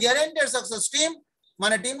ఫ్రెండ్స్, మన గ్యారెంటెడ్ సక్సెస్ టీమ్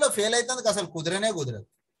మన టీంలో ఫెయిల్ అవుతుంది అసలు కుదరదు.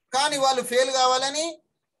 కానీ వాళ్ళు ఫెయిల్ కావాలని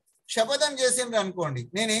శపథం చేసిండ్రు అనుకోండి,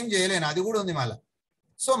 నేనేం చేయలేను, అది కూడా ఉంది మళ్ళీ.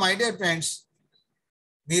 సో మై డియర్ ఫ్రెండ్స్,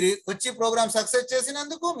 మీరు వచ్చి ప్రోగ్రామ్ సక్సెస్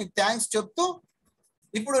చేసినందుకు మీకు థ్యాంక్స్ చెప్తూ,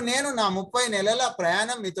 ఇప్పుడు నేను నా 30 నెలల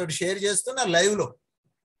ప్రయాణం మీతో షేర్ చేస్తున్న లైవ్ లో,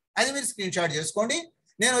 అది మీరు స్క్రీన్ షాట్ చేసుకోండి.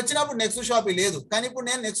 నేను వచ్చినప్పుడు నెక్స్ట్ షాపీ లేదు, కానీ ఇప్పుడు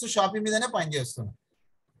నేను నెక్స్ట్ షాపీ మీదనే పనిచేస్తున్నాను.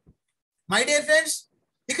 మై డియర్ ఫ్రెండ్స్,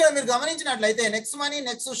 ఇక్కడ మీరు గమనించినట్లయితే నెక్స్ట్ మనీ,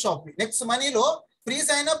 నెక్స్ట్ షాపీ, నెక్స్ట్ మనీలో free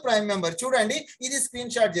sign up prime member చూడండి. ఇది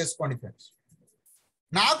స్క్రీన్ షాట్ చేసుకోండి ఫ్రెండ్స్.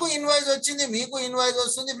 నాకు ఇన్వాయిస్ వచ్చింది, మీకు ఇన్వాయిస్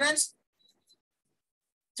వస్తుంది ఫ్రెండ్స్.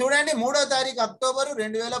 చూడండి, 3వ తారీఖు అక్టోబర్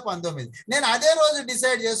 2019. నేను అదే రోజు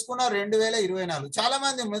డిసైడ్ చేసుకున్న 2024. చాలా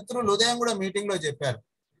మంది మిత్రులు ఉదయం కూడా మీటింగ్ లో చెప్పారు.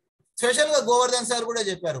 స్పెషల్గా గోవర్ధన్ సార్ కూడా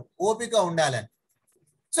చెప్పారు ఓపిక ఉండాలని.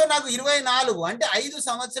 సో నాకు 24 అంటే 5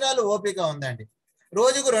 సంవత్సరాలు ఓపిక ఉందండి.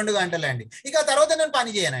 రోజుకు 2 గంటలండి. ఇక తర్వాత నేను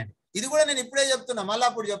పని చేయనండి. ఇది కూడా నేను ఇప్పుడే చెప్తున్నా, మళ్ళీ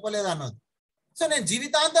అప్పుడు చెప్పలేదు అన్నది. సో నేను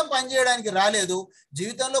జీవితాంతం పనిచేయడానికి రాలేదు,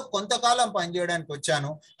 జీవితంలో కొంతకాలం పనిచేయడానికి వచ్చాను.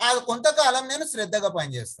 ఆ కొంతకాలం నేను శ్రద్ధగా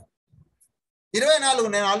పనిచేస్తాను. 24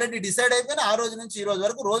 నేను ఆల్రెడీ డిసైడ్ అయిపోయిన. ఆ రోజు నుంచి ఈ రోజు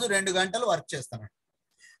వరకు రోజు 2 గంటలు వర్క్ చేస్తానండి.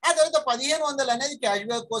 ఆ తర్వాత 1500 అనేది క్యాష్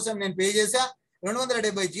బ్యాక్ కోసం నేను పే చేశా.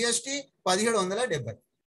 270 జిఎస్టీ, 1770.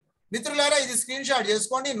 మిత్రులారా, ఇది స్క్రీన్ షాట్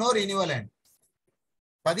చేసుకోండి. నో రిన్యూవల్ అండి.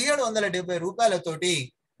 1770 రూపాయలతోటి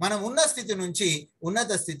మనం ఉన్న స్థితి నుంచి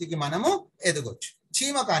ఉన్నత స్థితికి మనము ఎదగొచ్చు,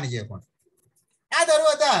 చీమ కాని చేయకుండా. ఆ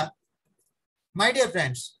తర్వాత మై డియర్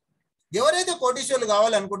ఫ్రెండ్స్, ఎవరైతే కోటీశ్వర్లు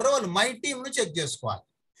కావాలనుకుంటారో వాళ్ళు మై టీమ్ను చెక్ చేసుకోవాలి.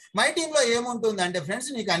 మై టీంలో ఏముంటుంది అంటే ఫ్రెండ్స్,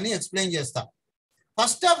 నీకు అన్ని ఎక్స్ప్లెయిన్ చేస్తా.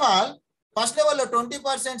 ఫస్ట్ ఆఫ్ ఆల్, ఫస్ట్ లెవెల్లో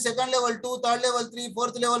 20%, second level 2, third level 3,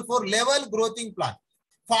 fourth level 4 level గ్రోతింగ్ ప్లాన్.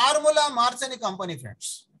 Formula మార్చని company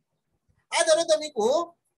friends. ఆ తర్వాత మీకు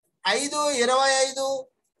 5, 25,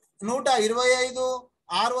 125,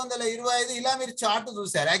 625 ఇలా మీరు చార్ట్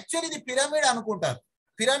చూసారు. యాక్చువల్లీ ఇది పిరమిడ్ అనుకుంటారు.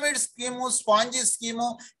 Pyramid scheme, spongy scheme,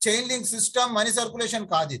 chain link system, money circulation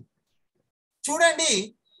కాదు ఇది. చూడండి,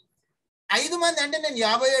 5 మంది అంటే నేను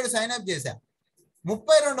 57 సైన్అప్ చేశా,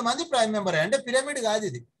 32 మంది ప్రైమ్ మెంబర్. అంటే పిరమిడ్ కాదు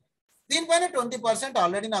ఇది. దీనిపైన 20%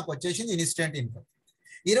 ఆల్రెడీ నాకు వచ్చేసింది ఇన్స్టెంట్ ఇన్కమ్.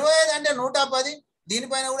 25 అంటే 110,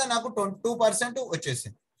 దీనిపైన కూడా నాకు 2%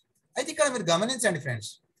 వచ్చేసింది. అయితే ఇక్కడ మీరు గమనించండి ఫ్రెండ్స్,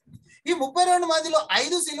 ఈ 32 మందిలో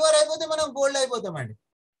 5 సిల్వర్ అయిపోతే మనం గోల్డ్ అయిపోతామండి.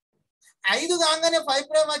 5 కాగానే 5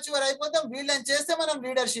 ప్రైమ్ అచీవర్ అయిపోతాం. వీళ్ళని చేస్తే మనం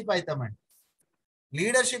లీడర్షిప్ అవుతామండి.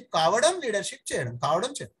 లీడర్షిప్ కావడం, లీడర్షిప్ చేయడం,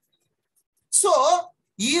 కావడం చేయడం. సో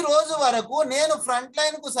ఈ రోజు వరకు నేను ఫ్రంట్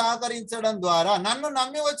లైన్ కు సహకరించడం ద్వారా నన్ను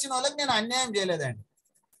నమ్మి వచ్చిన వాళ్ళకి నేను అన్యాయం చేయలేదండి.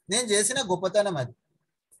 నేను చేసిన గొప్పతనం అది.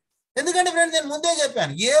 ఎందుకంటే ఫ్రెండ్స్, నేను ముందే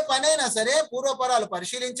చెప్పాను, ఏ పనైనా సరే పూర్వపరాలు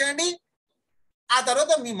పరిశీలించండి. ఆ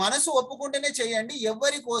తర్వాత మీ మనసు ఒప్పుకుంటేనే చేయండి.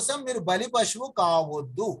 ఎవరి కోసం మీరు బలి పశువు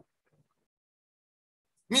కావద్దు.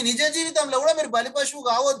 మీ నిజ జీవితంలో కూడా మీరు బలి పశువు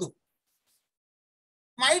కావద్దు.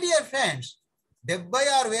 My dear friends,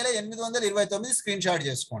 76,829 screen shot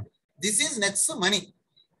చేసుకోండి. This is next money.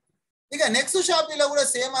 ఇక నెక్స్ట్ షాపీలో కూడా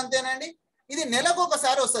సేమ్ అంతేనండి. ఇది నెలకు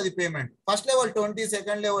ఒకసారి వస్తుంది payment. First level 20,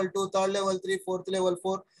 second level 2, third level 3, fourth level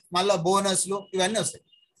 4, మళ్ళీ బోనస్లు ఇవన్నీ వస్తాయి.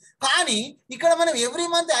 కానీ ఇక్కడ మనం ఎవ్రీ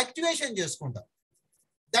మంత్ యాక్టివేషన్ చేసుకుంటాం.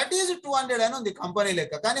 దట్ ఈజ్ 200 అని ఉంది కంపెనీ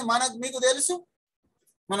లెక్క. కానీ మీకు తెలుసు,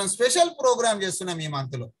 మనం స్పెషల్ ప్రోగ్రామ్ చేస్తున్నాం ఈ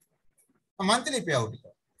మంత్లో, మంత్లీ పే అవుట్.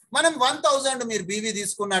 మనం 1000 మీరు బీవీ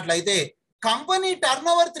తీసుకున్నట్లయితే కంపెనీ టర్న్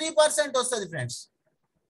ఓవర్ 3% వస్తుంది ఫ్రెండ్స్.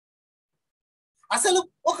 అసలు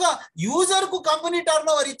ఒక యూజర్ కు కంపెనీ టర్న్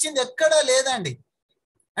ఓవర్ ఇచ్చింది ఎక్కడా లేదండి.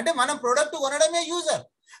 అంటే మనం product కొనడమే user.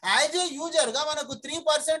 As a user గా మనకు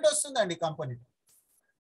 3% వస్తుందండి కంపెనీ.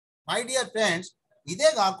 మై డియర్ ఫ్రెండ్స్, ఇదే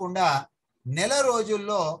కాకుండా నెల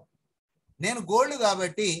రోజుల్లో నేను గోల్డ్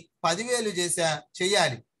కాబట్టి 10,000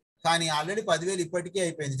 చేయాలి. కానీ ఆల్రెడీ 10,000 ఇప్పటికే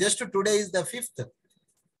అయిపోయింది. Just today is the 5th.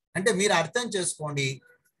 అంటే మీరు అర్థం చేసుకోండి,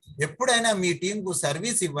 ఎప్పుడైనా మీ టీంకు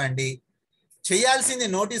సర్వీస్ ఇవ్వండి. చేయాల్సింది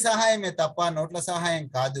నోటి సహాయమే తప్ప నోట్ల సహాయం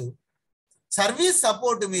కాదు. సర్వీస్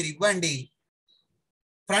సపోర్ట్ మీరు ఇవ్వండి.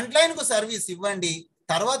 ఫ్రంట్ లైన్ కు సర్వీస్ ఇవ్వండి,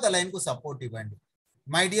 తర్వాత లైన్ కు సపోర్ట్ ఇవ్వండి.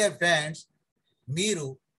 మై డియర్ ఫ్రెండ్స్,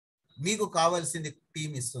 మీకు కావాల్సింది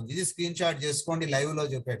టీం ఇస్తుంది. ఇది స్క్రీన్ షాట్ చేసుకోండి, లైవ్ లో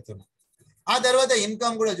చూపెడుతున్నా. ఆ తర్వాత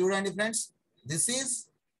ఇన్కమ్ కూడా చూడండి friends. This is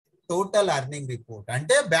total earning report.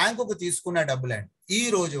 అంటే బ్యాంకుకు తీసుకున్న డబ్బులండి. ఈ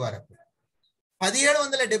రోజు వరకు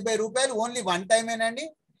 1770 రూపాయలు ఓన్లీ వన్ టైమేనండి.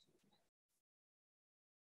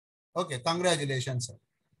 Okay, congratulations.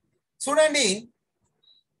 చూడండి,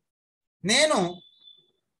 నేను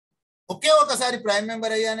ఒకే ఒకసారి ప్రైమ్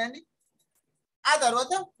మెంబర్ అయ్యానండి. ఆ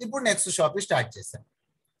తర్వాత ఇప్పుడు నెక్స్ట్ షాప్ స్టార్ట్ చేశాను.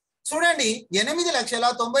 చూడండి,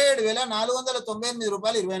 8,97,498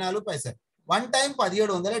 రూపాయలు 24 పైసలు. One time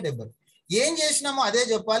 1770. ఏం చేసినామో అదే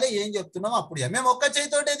చెప్పాలి, ఏం చెప్తున్నామో అప్పుడు. మేము ఒక్క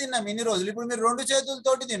చేతితోటే తిన్నాం ఇన్ని రోజులు. ఇప్పుడు మీరు 2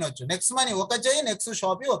 చేతులతోటి తినొచ్చు. నెక్స్ట్ మనీ ఒక చేయి, నెక్స్ట్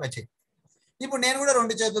షాపీ ఒక చేయి. ఇప్పుడు నేను కూడా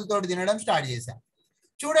 2 చేతులతోటి తినడం స్టార్ట్ చేశాను.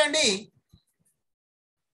 చూడండి,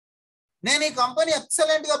 నేను ఈ కంపెనీ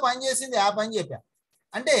ఎక్సలెంట్ గా పనిచేసింది యాప్ అని చెప్పాను.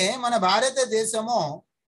 అంటే మన భారతదేశము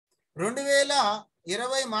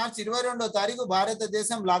 2020 మార్చి 22వ తారీఖు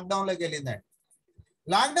భారతదేశం లాక్డౌన్లోకి వెళ్ళిందండి.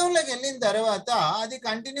 లాక్డౌన్లోకి వెళ్ళిన తర్వాత అది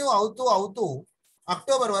కంటిన్యూ అవుతూ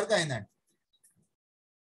అక్టోబర్ వరకు అయిందండి.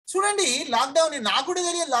 చూడండి, లాక్డౌన్ నాకు కూడా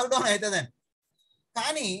తెలియదు లాక్డౌన్ అవుతుందని.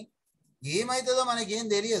 కానీ ఏమవుతుందో మనకేం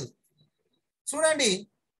తెలియదు. చూడండి,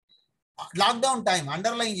 లాక్డౌన్ టైం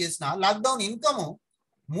అండర్లైన్ చేసిన లాక్డౌన్ ఇన్కమ్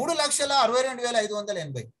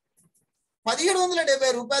 3,62,580.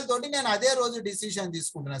 1,770 రూపాయలతోటి నేను అదే రోజు డిసిషన్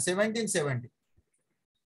తీసుకుంటున్నా. 1770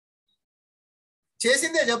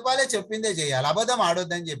 చేసిందే చెప్పాలి, చెప్పిందే చేయాలి, అబద్ధం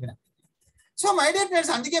ఆడొద్దని చెప్పిన. సో మై డియర్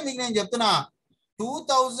ఫ్రెండ్స్, అందుకే మీకు నేను చెప్తున్నా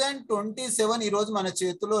 2027 ఈ రోజు మన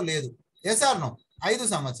చేతిలో లేదు. Yes are no? 5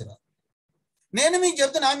 సంవత్సరాలు. నేను మీకు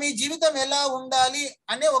చెప్తున్నా, మీ జీవితం ఎలా ఉండాలి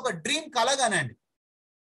అనే ఒక డ్రీమ్ కలగానండి.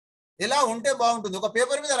 ఎలా ఉంటే బాగుంటుంది ఒక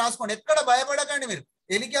పేపర్ మీద రాసుకోండి. ఎక్కడ భయపడకండి. మీరు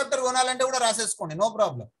హెలికాప్టర్ కొనాలంటే కూడా రాసేసుకోండి, నో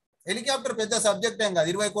ప్రాబ్లం. హెలికాప్టర్ పెద్ద సబ్జెక్ట్ ఏం కాదు,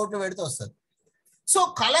 20 కోట్లు పెడితే వస్తుంది. సో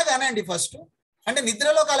కళ కనండి ఫస్ట్. అంటే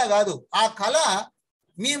నిద్రలో కళ కాదు, ఆ కళ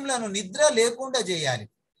మిమ్మల్ని నిద్ర లేకుండా చేయాలి.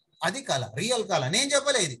 అది కళ, రియల్ కళ. నేను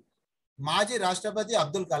చెప్పలే, ఇది మాజీ రాష్ట్రపతి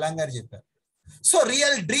అబ్దుల్ కలాం గారు చెప్పారు. సో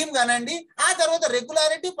రియల్ డ్రీమ్ కనండి. ఆ తర్వాత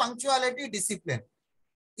రెగ్యులారిటీ, పంక్చువాలిటీ, డిసిప్లిన్.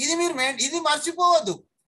 ఇది మీరు ఇది మర్చిపోవద్దు.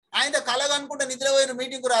 ఆయన కళ అనుకుంటే నిద్రపోయిన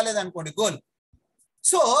మీటింగ్కు రాలేదనుకోండి, గోల్.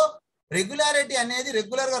 సో రెగ్యులారిటీ అనేది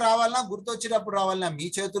రెగ్యులర్గా రావాలన్నా, గుర్తొచ్చేటప్పుడు రావాలన్నా మీ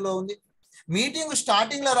చేతిలో ఉంది. మీటింగ్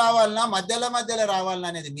స్టార్టింగ్లో రావాలన్నా, మధ్యలో రావాలన్నా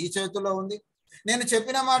అనేది మీ చేతిలో ఉంది. నేను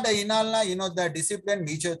చెప్పిన మాట వినాలన్నా వినొద్దా, డిసిప్లిన్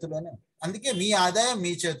మీ చేతిలోనే. అందుకే మీ ఆదాయం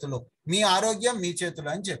మీ చేతిలో, మీ ఆరోగ్యం మీ చేతిలో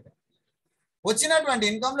అని చెప్పాను. వచ్చినటువంటి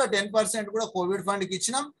ఇన్కంలో 10% కూడా కోవిడ్ ఫండ్కి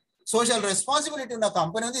ఇచ్చినాం. సోషల్ రెస్పాన్సిబిలిటీ ఉన్న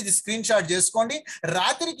కంపెనీ ఉంది. ఇది స్క్రీన్ షాట్ చేసుకోండి.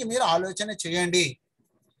 రాత్రికి మీరు ఆలోచన చేయండి.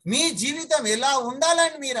 మీ జీవితం ఎలా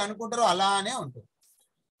ఉండాలని మీరు అనుకుంటారో అలానే ఉంటుంది.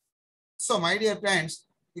 సో మై డియర్ ఫ్రెండ్స్,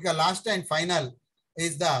 ఇక last and final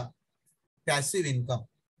is the passive income.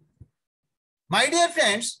 My dear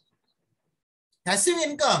friends, passive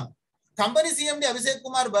income company CMD Abhishek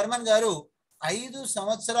Kumar Burman గారు 5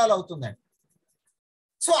 సంవత్సరాలు అవుతుందండి.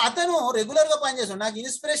 సో అతను రెగ్యులర్గా పనిచేస్తాడు. నాకు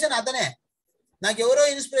ఇన్స్పిరేషన్ అతనే, నాకు ఎవరో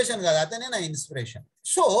ఇన్స్పిరేషన్ కాదు, అతనే నా ఇన్స్పిరేషన్.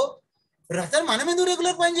 సో అతను మనం ఎందుకు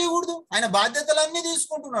రెగ్యులర్ పని చేయకూడదు? ఆయన బాధ్యతలన్నీ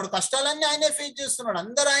తీసుకుంటున్నాడు, కష్టాలన్నీ ఆయనే ఫేస్ చేస్తున్నాడు,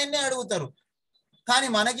 అందరూ ఆయన్నే అడుగుతారు. కానీ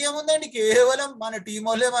మనకేముందండి, కేవలం మన టీం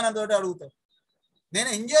వాళ్ళే మనతోటి అడుగుతారు. నేను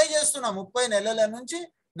ఎంజాయ్ చేస్తున్నా 30 నెలల నుంచి.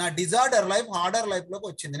 నా డిజార్డర్ లైఫ్ హార్డర్ లైఫ్లోకి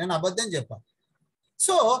వచ్చింది, నేను అబద్ధం చెప్పాను.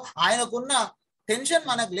 సో ఆయనకున్న టెన్షన్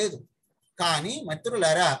మనకు లేదు. కానీ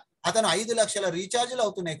మిత్రులారా, అతను 5 లక్షల రీఛార్జీలు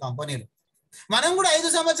అవుతున్నాయి కంపెనీలు. మనం కూడా 5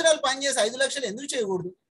 సంవత్సరాలు పనిచేసి 5 లక్షలు ఎందుకు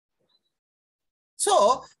చేయకూడదు? సో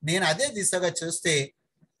నేను అదే దిశగా చూస్తే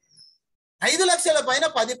 5 లక్షల పైన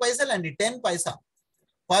 10 పైసలు అండి, 10 పైసా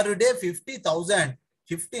per day, 50,000,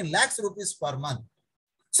 15 lakhs rupees per month.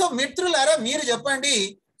 So మిత్రులారా, మీరు చెప్పండి,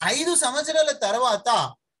 5 సంవత్సరాల తర్వాత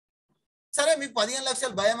సరే మీకు 15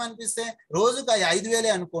 లక్షలు భయం అనిపిస్తే రోజుకి 5,000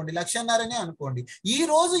 అనుకోండి, 1,500,000 అనుకోండి. ఈ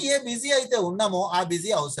రోజు ఏ బిజీ అయితే ఉన్నామో ఆ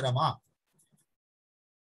బిజీ అవసరమా?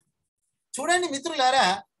 చూడండి మిత్రులారా,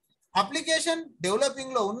 అప్లికేషన్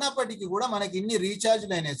డెవలపింగ్ లో ఉన్నప్పటికీ కూడా మనకి ఇన్ని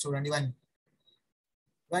రీఛార్జ్లు అయినాయి చూడండి.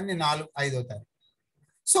 ఇవన్నీ 4-5 అవుతాయి.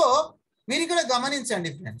 సో మీరు ఇక్కడ గమనించండి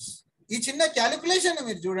ఫ్రెండ్స్, ఈ చిన్న క్యాలిక్యులేషన్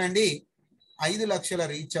మీరు చూడండి. 5 లక్షల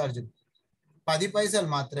రీఛార్జ్ 10 పైసలు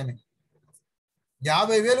మాత్రమే,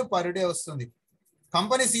 50,000 పర్ డే వస్తుంది.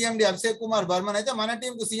 కంపెనీ సిఎండి అభిషేక్ కుమార్ బర్మన్ అయితే మన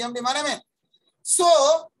టీంకు సిఎండి మనమే. సో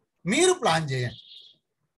మీరు ప్లాన్ చేయండి.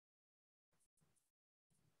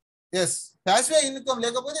 ఎస్, ప్యాసివ్ ఇన్కమ్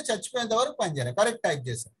లేకపోతే చచ్చిపోయేంత వరకు పనిచేయాలి. కరెక్ట్ టైప్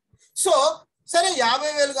చేశారు. సో సరే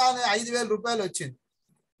 50,000 కానీ 5,000 రూపాయలు వచ్చింది,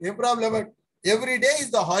 ఏ problem? Every day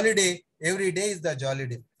is the holiday, every day is the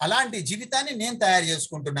జాలిడే. అలాంటి జీవితాన్ని నేను తయారు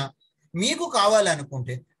చేసుకుంటున్నా. మీకు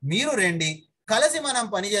కావాలనుకుంటే మీరు రండి, కలిసి మనం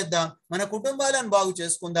పనిచేద్దాం, మన కుటుంబాలను బాగు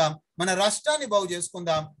చేసుకుందాం, మన రాష్ట్రాన్ని బాగు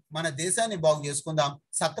చేసుకుందాం, మన దేశాన్ని బాగు చేసుకుందాం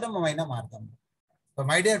సక్రమమైన మార్గం.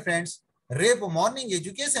 మై డియర్ ఫ్రెండ్స్, రేపు మార్నింగ్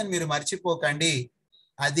ఎడ్యుకేషన్ మీరు మర్చిపోకండి.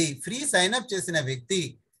 అది ఫ్రీ సైన్అప్ చేసిన వ్యక్తి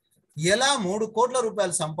ఎలా 3 కోట్ల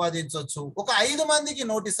రూపాయలు సంపాదించవచ్చు, ఒక 5 మందికి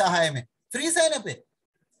నోటి సహాయమే, ఫ్రీ సైన్అపే.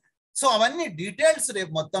 సో అవన్నీ డీటెయిల్స్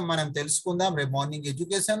రేపు మొత్తం మనం తెలుసుకుందాం రేపు మార్నింగ్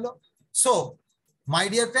ఎడ్యుకేషన్ లో. సో మై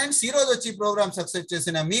డియర్ ఫ్రెండ్స్, ఈ రోజు వచ్చి ప్రోగ్రామ్ సక్సెస్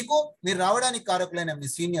చేసిన మీకు, మీరు రావడానికి కారకులైన మీ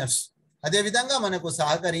సీనియర్స్, అదేవిధంగా మనకు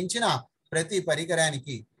సహకరించిన ప్రతి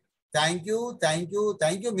పరికరానికి థ్యాంక్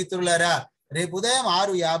యూ మిత్రులారా. రేపు ఉదయం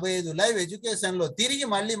 6:55 లైవ్ ఎడ్యుకేషన్ లో తిరిగి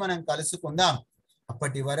మళ్ళీ మనం కలుసుకుందాం.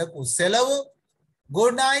 అప్పటి వరకు సెలవు.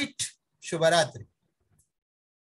 Good night, శుభరాత్రి.